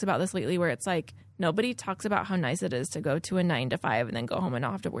TikToks about this lately where it's like nobody talks about how nice it is to go to a 9 to 5 and then go home and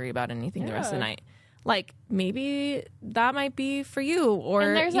not have to worry about anything the rest of the night. Like maybe that might be for you, or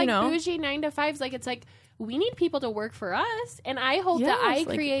and there's like bougie 9 to 5s. Like it's like we need people to work for us, and I hope that I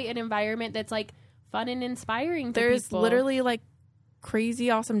create an environment that's like fun and inspiring. There's people. literally like crazy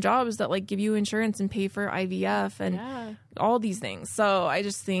awesome jobs that like give you insurance and pay for IVF and all these things. So I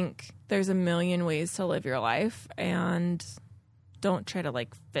just think there's a million ways to live your life, and don't try to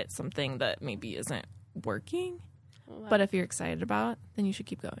like fit something that maybe isn't working. But if you're excited about it, then you should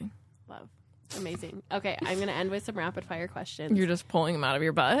keep going. Love. Amazing. Okay, I'm going to end with some rapid fire questions. You're just pulling them out of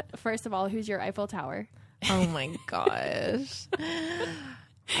your butt? First of all, who's your Eiffel Tower? Oh my gosh.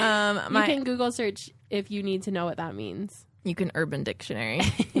 You can Google search if you need to know what that means. You can Urban Dictionary.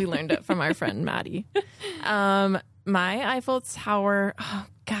 We learned it from our friend Maddie. My Eiffel Tower, oh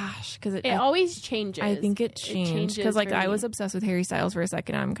gosh, because it always changes. I think it changed because like I was obsessed with Harry Styles for a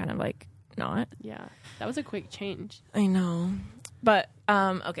second. I'm kind of like not. Yeah, that was a quick change. I know, but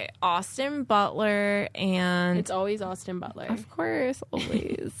okay, Austin Butler, and it's always Austin Butler, of course,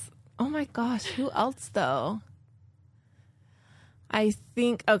 always. Oh my gosh, who else though? I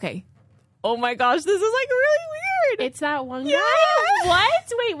think okay. Oh my gosh, this is like really weird. It's that one guy.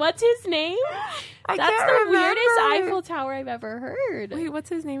 What? Wait, what's his name? That's the weirdest Eiffel Tower I've ever heard. Wait, what's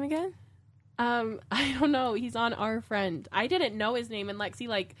his name again? I don't know. He's on Our Friend. I didn't know his name, and Lexi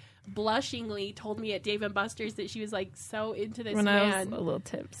like blushingly told me at Dave & Buster's that she was like so into this man. I was a little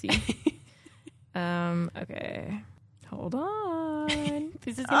tipsy. Okay. Hold on.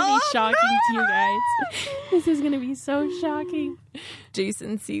 This is going to be shocking to you guys. This is going to be so shocking.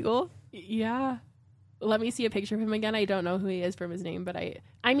 Jason Segel? Yeah. Let me see a picture of him again. I don't know who he is from his name, but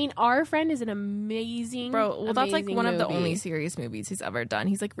I mean, Our Friend is an amazing that's like one movie. Of the only serious movies he's ever done.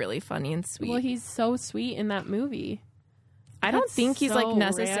 He's like really funny and sweet. Well, he's so sweet in that movie. I don't think he's like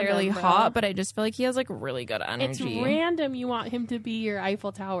necessarily hot, but I just feel like he has like really good energy. It's random you want him to be your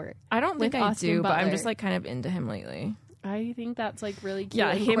Eiffel Tower. I don't think I do, but I'm just like kind of into him lately. I think that's like really cute.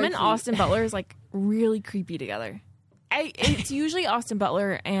 Yeah, him and Austin Butler is like really creepy together. It's usually Austin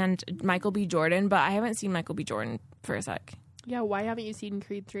Butler and Michael B. Jordan, but I haven't seen Michael B. Jordan for a sec. Yeah, why haven't you seen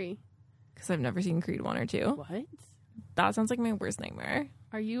Creed 3? Because I've never seen Creed 1 or 2. What? That sounds like my worst nightmare.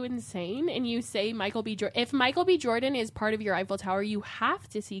 Are you insane? And you say Michael B. Jordan. If Michael B. Jordan is part of your Eiffel Tower, you have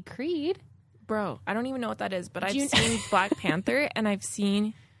to see Creed. Bro, I don't even know what that is, but I've seen Black Panther and I've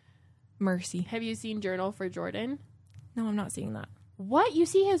seen Mercy. Have you seen Journal for Jordan? No, I'm not seeing that. What? You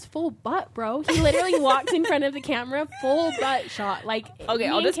see his full butt, bro. He literally walks in front of the camera, full butt shot. Like, okay,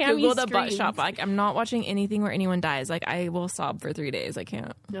 I'll just Google the butt shot. But, like, I'm not watching anything where anyone dies. Like, I will sob for 3 days. I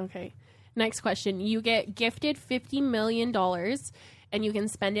can't. Okay. Next question. You get gifted $50 million and you can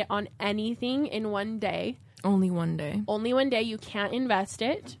spend it on anything in one day. Only one day. Only one day. You can't invest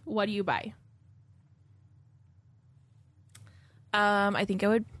it. What do you buy? I think I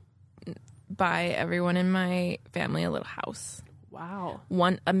would buy everyone in my family a little house. Wow.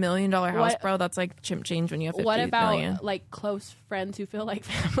 $1 million house, bro. That's like chimp change when you have 50 million. What about like close friends who feel like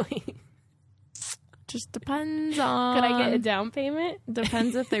family? Just depends on. Could I get a down payment?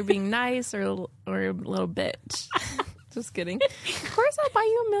 Depends if they're being nice or a little bitch. Just kidding. Of course, I'll buy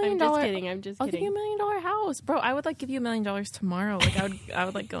you $1 million. I'm just I'll kidding. give you $1 million house, bro. I would like give you $1 million tomorrow. Like I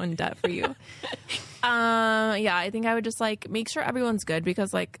would like go in debt for you. Yeah, I think I would just like make sure everyone's good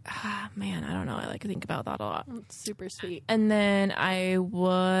because like, man, I don't know. I like think about that a lot. It's super sweet. And then I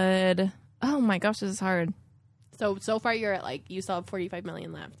would. Oh my gosh, this is hard. So far you're at like you still have 45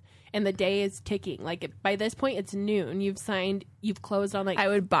 million left, and the day is ticking. Like by this point, it's noon. You've closed on like I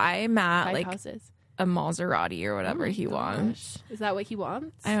would buy Matt 5 like houses. a Maserati or whatever he wants. Is that what he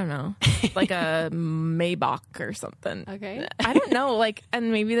wants? I don't know, like a Maybach or something. Okay. I don't know, like,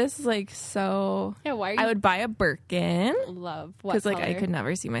 and maybe this is like so. Yeah, why are you? I would buy a Birkin love what because like I color? could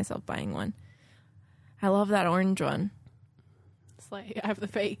never see myself buying one. I love that orange one. It's like I have the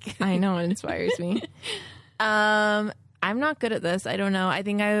fake. I know, it inspires me. I'm not good at this. I don't know. I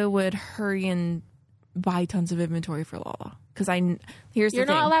think I would hurry and buy tons of inventory for Lala because here's You're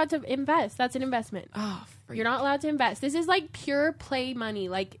the thing. not allowed to invest. That's an investment. Oh, You're not allowed to invest. This is like pure play money.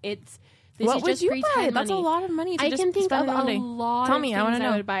 Like it's. This what is would just you pretend buy? money. That's a lot of money. To I just can think spend of in one a day. lot. Tell of me, I things want to know.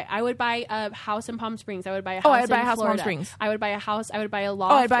 I would buy. I would buy a house in Palm Springs. I would buy a house. Oh, I'd buy a in house in Palm Florida. Springs. I would buy a house. I would buy a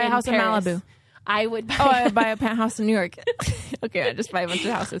loft. Oh, I'd buy a house in Paris. Malibu. I would. Buy I would buy a penthouse in New York. Okay, I just buy a bunch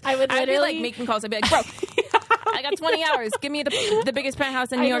of houses. I would I'd be literally- like making calls. I'd be like, bro, I got 20 hours. Give me the biggest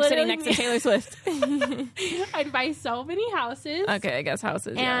penthouse in New York City next to Taylor Swift. I'd buy so many houses. Okay, I guess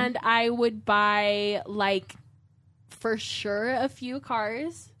houses. And I would buy like for sure a few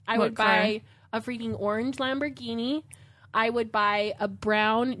cars. I What would buy a freaking orange Lamborghini. I would buy a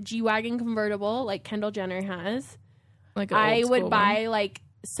brown G-Wagon convertible like Kendall Jenner has. Like I would buy like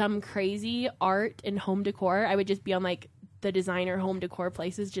some crazy art and home decor. I would just be on like the designer home decor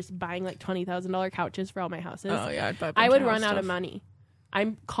places just buying like $20,000 couches for all my houses. Oh yeah, I'd buy a bunch I would of run house out of stuff. money.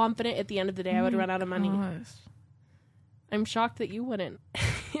 I'm confident at the end of the day I would run out of money. Gosh. I'm shocked that you wouldn't.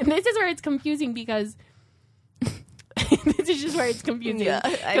 And this is where it's confusing because this is just where it's confusing. Yeah,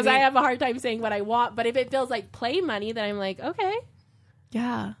 Because I have a hard time saying what I want. But if it feels like play money, then I'm like, okay,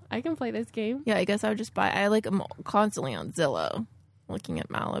 Yeah. I can play this game. Yeah, I guess I would just buy. I like I'm constantly on Zillow, looking at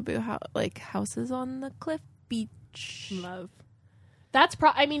Malibu, like houses on the cliff beach. Love. That's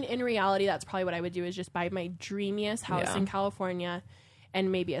I mean, in reality, that's probably what I would do is just buy my dreamiest house Yeah. in California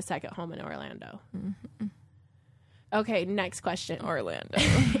and maybe a second home in Orlando. Mm-hmm. Okay, next question. Orlando.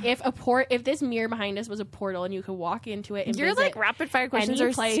 If this mirror behind us was a portal and you could walk into it and You're visit like rapid fire questions any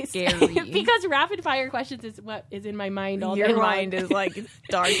are place, scary. because rapid fire questions is what is in my mind all day Your long. mind is like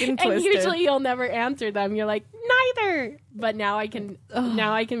dark and and twisted. usually you'll never answer them. You're like, neither. But now I can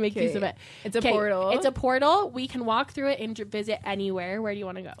make use of it. It's a portal. It's a portal. We can walk through it and visit anywhere. Where do you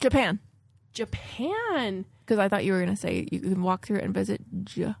want to go? Japan. Japan. Because I thought you were gonna say you can walk through it and visit.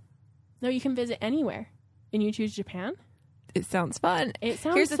 No, you can visit anywhere. And you choose Japan? It sounds fun. It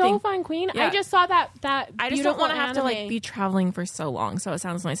sounds Here's the so thing. fun, Queen. Yeah. I just saw that I just don't want to have to anime. like be traveling for so long. So it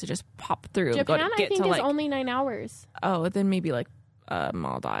sounds nice to just pop through. Japan, and go to, I get think, to is like only 9 hours. then maybe like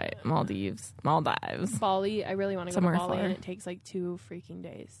Maldives. Bali, I really want to go to Somewhere Bali, far. and it takes like 2 freaking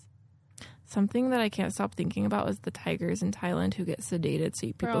days. Something that I can't stop thinking about is the tigers in Thailand who get sedated so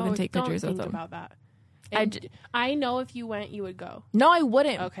people Bro, can take don't pictures of think them. about that. And I know if you went, you would go. No, I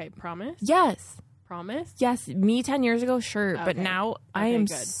wouldn't. Okay, promise? Yes. Promise? Yes. Me 10 years ago, sure. But Okay. now I Okay, am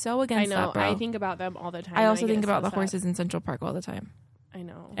good. so I against know. that, bro. I think about them all the time. I and also get think about so the sad. horses in Central Park all the time. I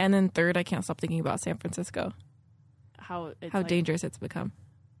know. And then third, I can't stop thinking about San Francisco. How it's How like, dangerous it's become.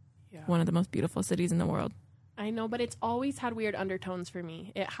 Yeah. One of the most beautiful cities in the world. I know, but it's always had weird undertones for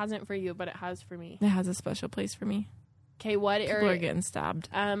me. It hasn't for you, but it has for me. It has a special place for me. Okay, what People are getting stabbed.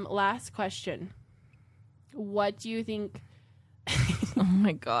 last question. What do you think? Oh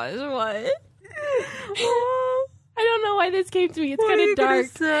my gosh, what? I don't know why this came to me. It's What are kind you of dark. gonna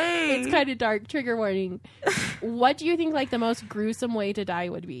say? It's kind of dark. Trigger warning. What do you think like the most gruesome way to die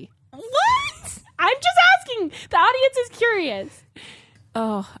would be? What? I'm just asking. The audience is curious.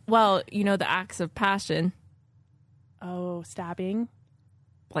 Oh, well, you know, the acts of passion, Oh, stabbing.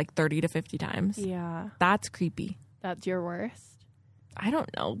 like 30 to 50 times. Yeah, That's creepy. that's your worst. I don't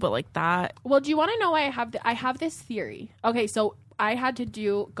know, but like that. Well, do you want to know why I have this theory? Okay, so I had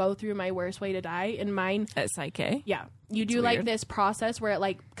to go through my worst way to die, and mine. At Psyche. Yeah, you do It's like weird. this process where it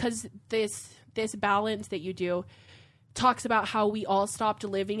like because this balance that you do talks about how we all stopped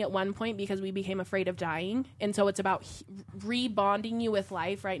living at one point because we became afraid of dying, and so it's about rebonding you with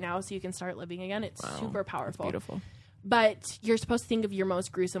life right now so you can start living again. It's Wow. super powerful. Beautiful. But you're supposed to think of your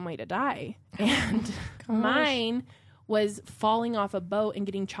most gruesome way to die, and mine was falling off a boat and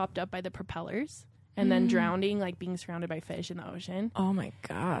getting chopped up by the propellers, and then drowning, like being surrounded by fish in the ocean. Oh my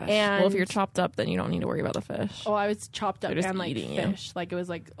gosh. And- well, if you're chopped up, then you don't need to worry about the fish. Oh, I was chopped up They're just and like eating you. fish. Like it was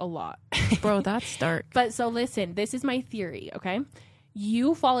like a lot. Bro, that's dark. But so listen, this is my theory, okay?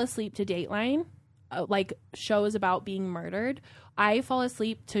 You fall asleep to Dateline, like shows about being murdered. I fall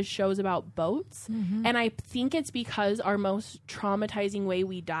asleep to shows about boats. And I think it's because our most traumatizing way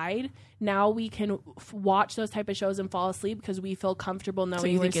we died, now we can watch those type of shows and fall asleep because we feel comfortable knowing So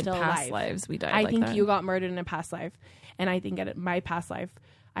you we're think in still past alive. lives we died I like think that? you got murdered in a past life. And I think in my past life,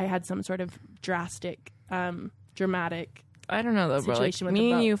 I had some sort of dramatic I don't know though, bro. Like, situation with the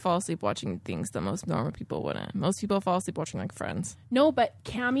me and boat. you fall asleep watching things that most normal people wouldn't. Most people fall asleep watching like Friends. No, but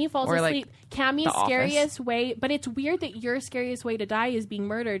Cammie falls Or, like, asleep. Cammie's The Office. scariest way, but it's weird that your scariest way to die is being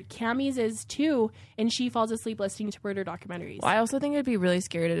murdered. Cammie's is too, and she falls asleep listening to murder documentaries. Well, I also think it'd be really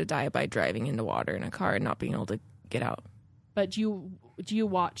scary to die by driving into water in a car and not being able to get out. But do you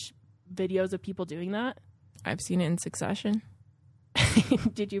watch videos of people doing that? I've seen it in succession.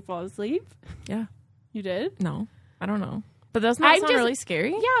 Did you fall asleep? Yeah. You did? No, I don't know. But doesn't that sound really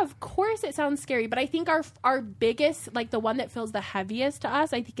scary? Yeah, of course it sounds scary, but I think our biggest, like the one that feels the heaviest to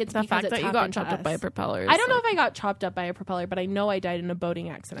us, I think it's The because fact it's that you got happened to chopped up by a us. propeller. I don't know if I got chopped up by a propeller, but I know I died in a boating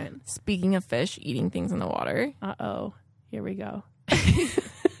accident. Speaking of fish eating things in the water. Uh-oh. Here we go.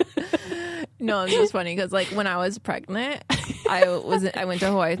 No, it's just funny because like when I was pregnant, I went to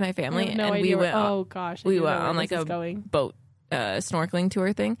Hawaii with my family I have no and idea we went. oh gosh. I we do went know where on like this a is going. boat snorkeling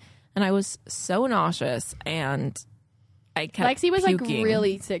tour thing, and I was so nauseous and I kept Lexi was puking. like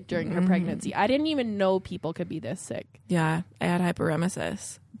really sick during her pregnancy. I didn't even know people could be this sick. Yeah, I had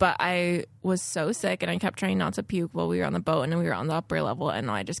hyperemesis, but I was so sick and I kept trying not to puke while we were on the boat, and we were on the upper level and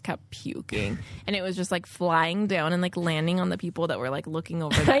I just kept puking and it was just like flying down and like landing on the people that were like looking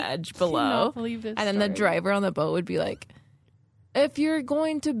over the edge below. cannot believe this And then the story. driver on the boat would be like, if you're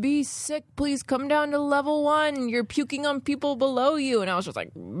going to be sick, please come down to level 1. You're puking on people below you. And I was just like,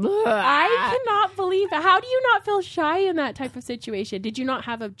 I cannot believe it. How do you not feel shy in that type of situation? Did you not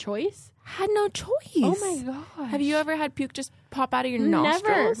have a choice? had no choice. Oh my gosh. Have you ever had puke just pop out of your Never.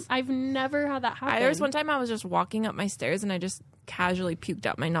 nostrils? I've never had that happen. There was one time I was just walking up my stairs and I just casually puked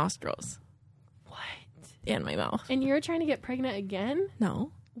out my nostrils. What? And my mouth. And you're trying to get pregnant again?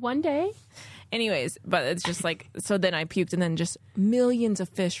 No. One day? Anyways, but it's just like, so then I puked and then just millions of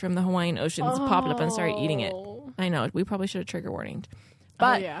fish from the Hawaiian Oceans popped up and started eating it. I know. We probably should have trigger warninged.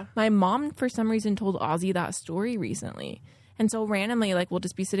 But yeah. my mom, for some reason, told Ozzy that story recently. And so randomly, like, we'll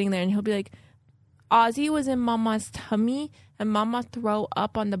just be sitting there and he'll be like, Ozzy was in Mama's tummy and Mama throw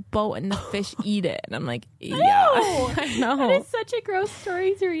up on the boat and the fish eat it. And I'm like, yeah. I know. That is such a gross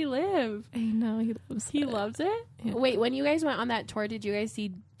story to relive. I know. He loves it. Yeah. Wait, when you guys went on that tour, did you guys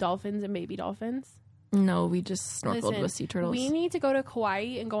see dolphins and baby dolphins? No, we just snorkeled with sea turtles. We need to go to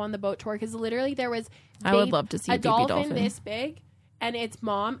Kauai and go on the boat tour because literally there was I would love to see a baby dolphin this big and its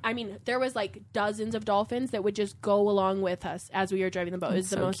mom. I mean, there was like dozens of dolphins that would just go along with us as we were driving the boat. It was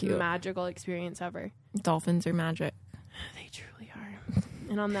the most cute. magical experience ever. Dolphins are magic. They truly are.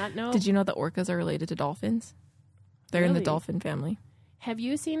 And on that note, Did you know that orcas are related to dolphins? They're in the Really? dolphin family. have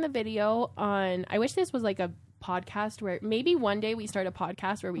you seen the video on? I wish this was like a podcast where maybe one day we start a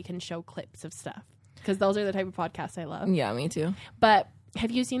podcast where we can show clips of stuff because those are the type of podcasts I love. Yeah, me too. But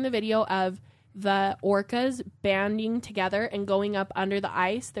have you seen the video of the orcas banding together and going up under the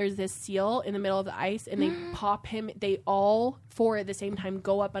ice? There's this seal in the middle of the ice and they pop him. They all four at the same time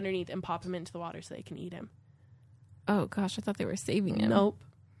go up underneath and pop him into the water so they can eat him. Oh, gosh. I thought they were saving him. Nope.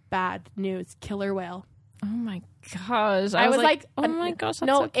 Bad news. Killer whale. Oh, my gosh. I was like, oh, my gosh. That's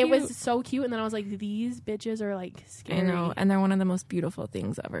no, so cute. it was so cute. And then I was like, these bitches are like scary. I know. And they're one of the most beautiful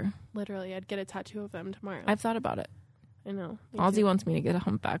things ever. Literally, I'd get a tattoo of them tomorrow. I've thought about it. I know. Ozzy wants me to get a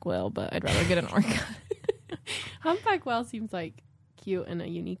humpback whale, but I'd rather get an orca. Humpback whale seems like cute in a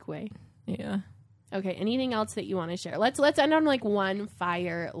unique way. Yeah. Okay, anything else that you want to share? Let's end on like one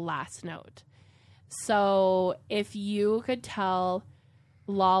fire last note. So if you could tell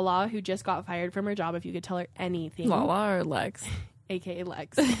Lala, who just got fired from her job, if you could tell her anything, Lala or Lex? aka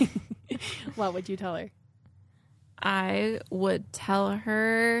Lex, what would you tell her? I would tell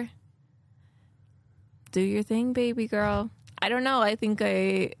her, do your thing, baby girl. I don't know. I think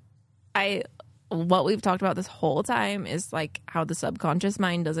what we've talked about this whole time is like how the subconscious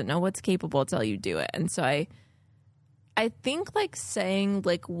mind doesn't know what's capable till you do it. And so I think like saying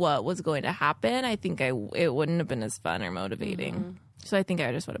like what was going to happen, I think it wouldn't have been as fun or motivating. Mm-hmm. So I think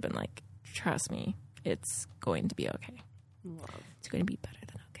I just would have been like, trust me, it's going to be okay. Love. It's going to be better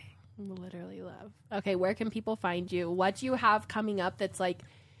than okay. Literally love. Okay, where can people find you? What do you have coming up that's like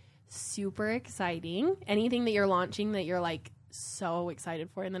super exciting? Anything that you're launching that you're like so excited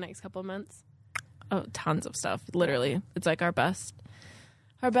for in the next couple of months? Oh, tons of stuff. Literally. It's like our best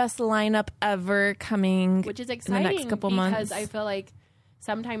lineup ever coming, which is exciting in the next couple months. because I feel like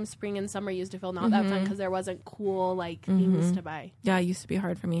sometimes spring and summer used to feel not that fun because there wasn't cool like things to buy. Yeah, it used to be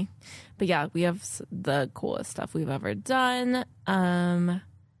hard for me. But yeah, we have the coolest stuff we've ever done.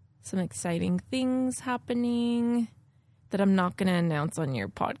 Some exciting things happening that I'm not going to announce on your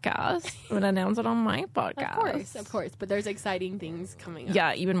podcast. I'm going to announce it on my podcast. Of course. But there's exciting things coming up.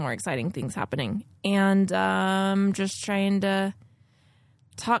 Yeah, even more exciting things happening. And just trying to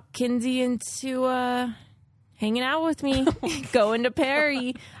talk Kinsey into hanging out with me, going to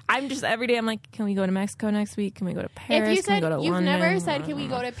Perry. I'm just every day I'm like, can we go to Mexico next week? Can we go to Paris? If you said, can we go to you've London? never said, can we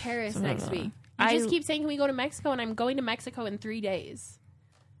go to Paris next week? You just keep saying, can we go to Mexico? And I'm going to Mexico in 3 days.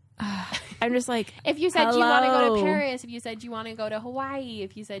 I'm just like, if you said, hello. do you want to go to Paris? If you said, do you want to go to Hawaii?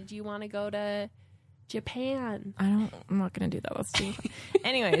 If you said, do you want to go to Japan? I'm not going to do that. Let's do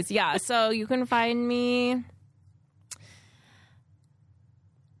Anyways, yeah. So you can find me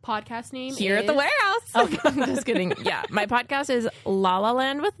podcast name here is... at the warehouse. Oh, I'm just kidding. Yeah, my podcast is Lala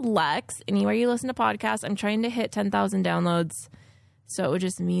Land with Lex. Anywhere you listen to podcasts, I'm trying to hit 10,000 downloads. So it would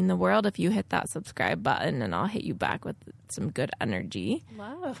just mean the world if you hit that subscribe button, and I'll hit you back with some good energy.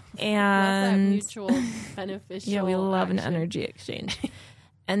 Love. And love that mutual beneficial. Yeah, we love action. an energy exchange.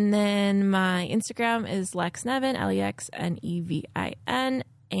 And then my Instagram is Lex Nevin, LEXNEVIN,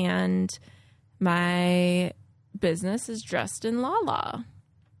 and my business is Dressed in Lala.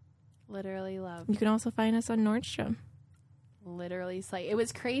 Literally love. You can also find us on Nordstrom. Literally slay. It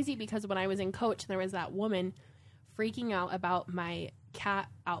was crazy because when I was in Coach, there was that woman freaking out about my cat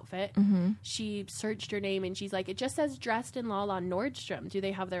outfit. She searched her name and she's like, it just says Dressed in Lala on Nordstrom. Do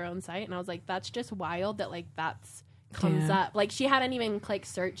they have their own site? And I was like, that's just wild that like that's comes up. Like she hadn't even clicked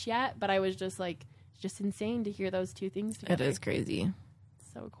search yet, but I was just like, it's just insane to hear those two things together. It is crazy.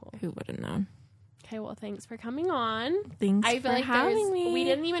 So cool. Who would have known? Okay, well, thanks for coming on. Thanks I feel for like having me. We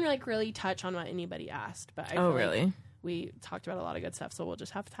didn't even like really touch on what anybody asked, but I feel like we talked about a lot of good stuff, so we'll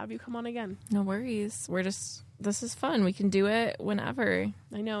just have to have you come on again. No worries. This is fun. We can do it whenever.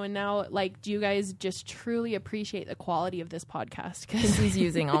 I know, and now, like, do you guys just truly appreciate the quality of this podcast? Because he's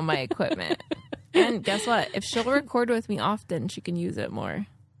using all my equipment. And guess what? If she'll record with me often, she can use it more.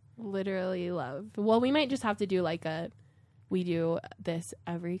 Literally love. Well, we might just have to do like we do this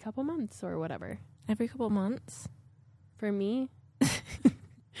every couple months or whatever. Every couple months? For me,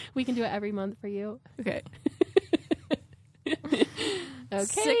 we can do it every month for you. Okay. Okay,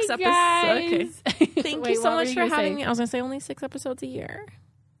 6 episodes. guys. Okay. Thank you so much for having me. me. I was going to say only 6 episodes a year.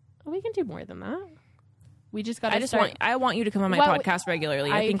 We can do more than that. We just got to I want you to come on my podcast regularly.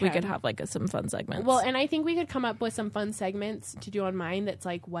 I think we could have like some fun segments. Well, and I think we could come up with some fun segments to do on mine that's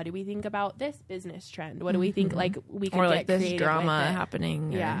like, what do we think about this business trend? What do we think like we could or get like this creative drama with it?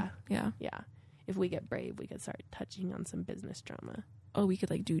 happening. Yeah. Yeah. If we get brave, we could start touching on some business drama. Oh, we could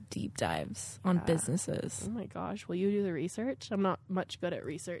like do deep dives on businesses. Oh my gosh. Will you do the research? I'm not much good at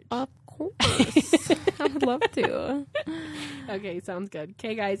research. Of course. I would love to. Okay, sounds good.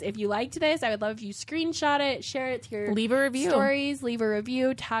 Okay, guys, if you liked this, I would love if you screenshot it, share it to your leave a review. Stories, leave a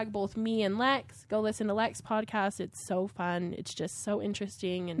review, tag both me and Lex. Go listen to Lex podcast. It's so fun. It's just so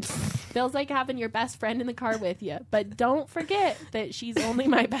interesting and feels like having your best friend in the car with you. But don't forget that she's only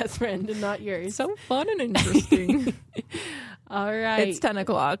my best friend and not yours. So fun and interesting. All right. It's 10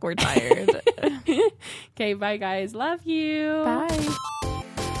 o'clock. We're tired. Okay, bye, guys. Love you. Bye.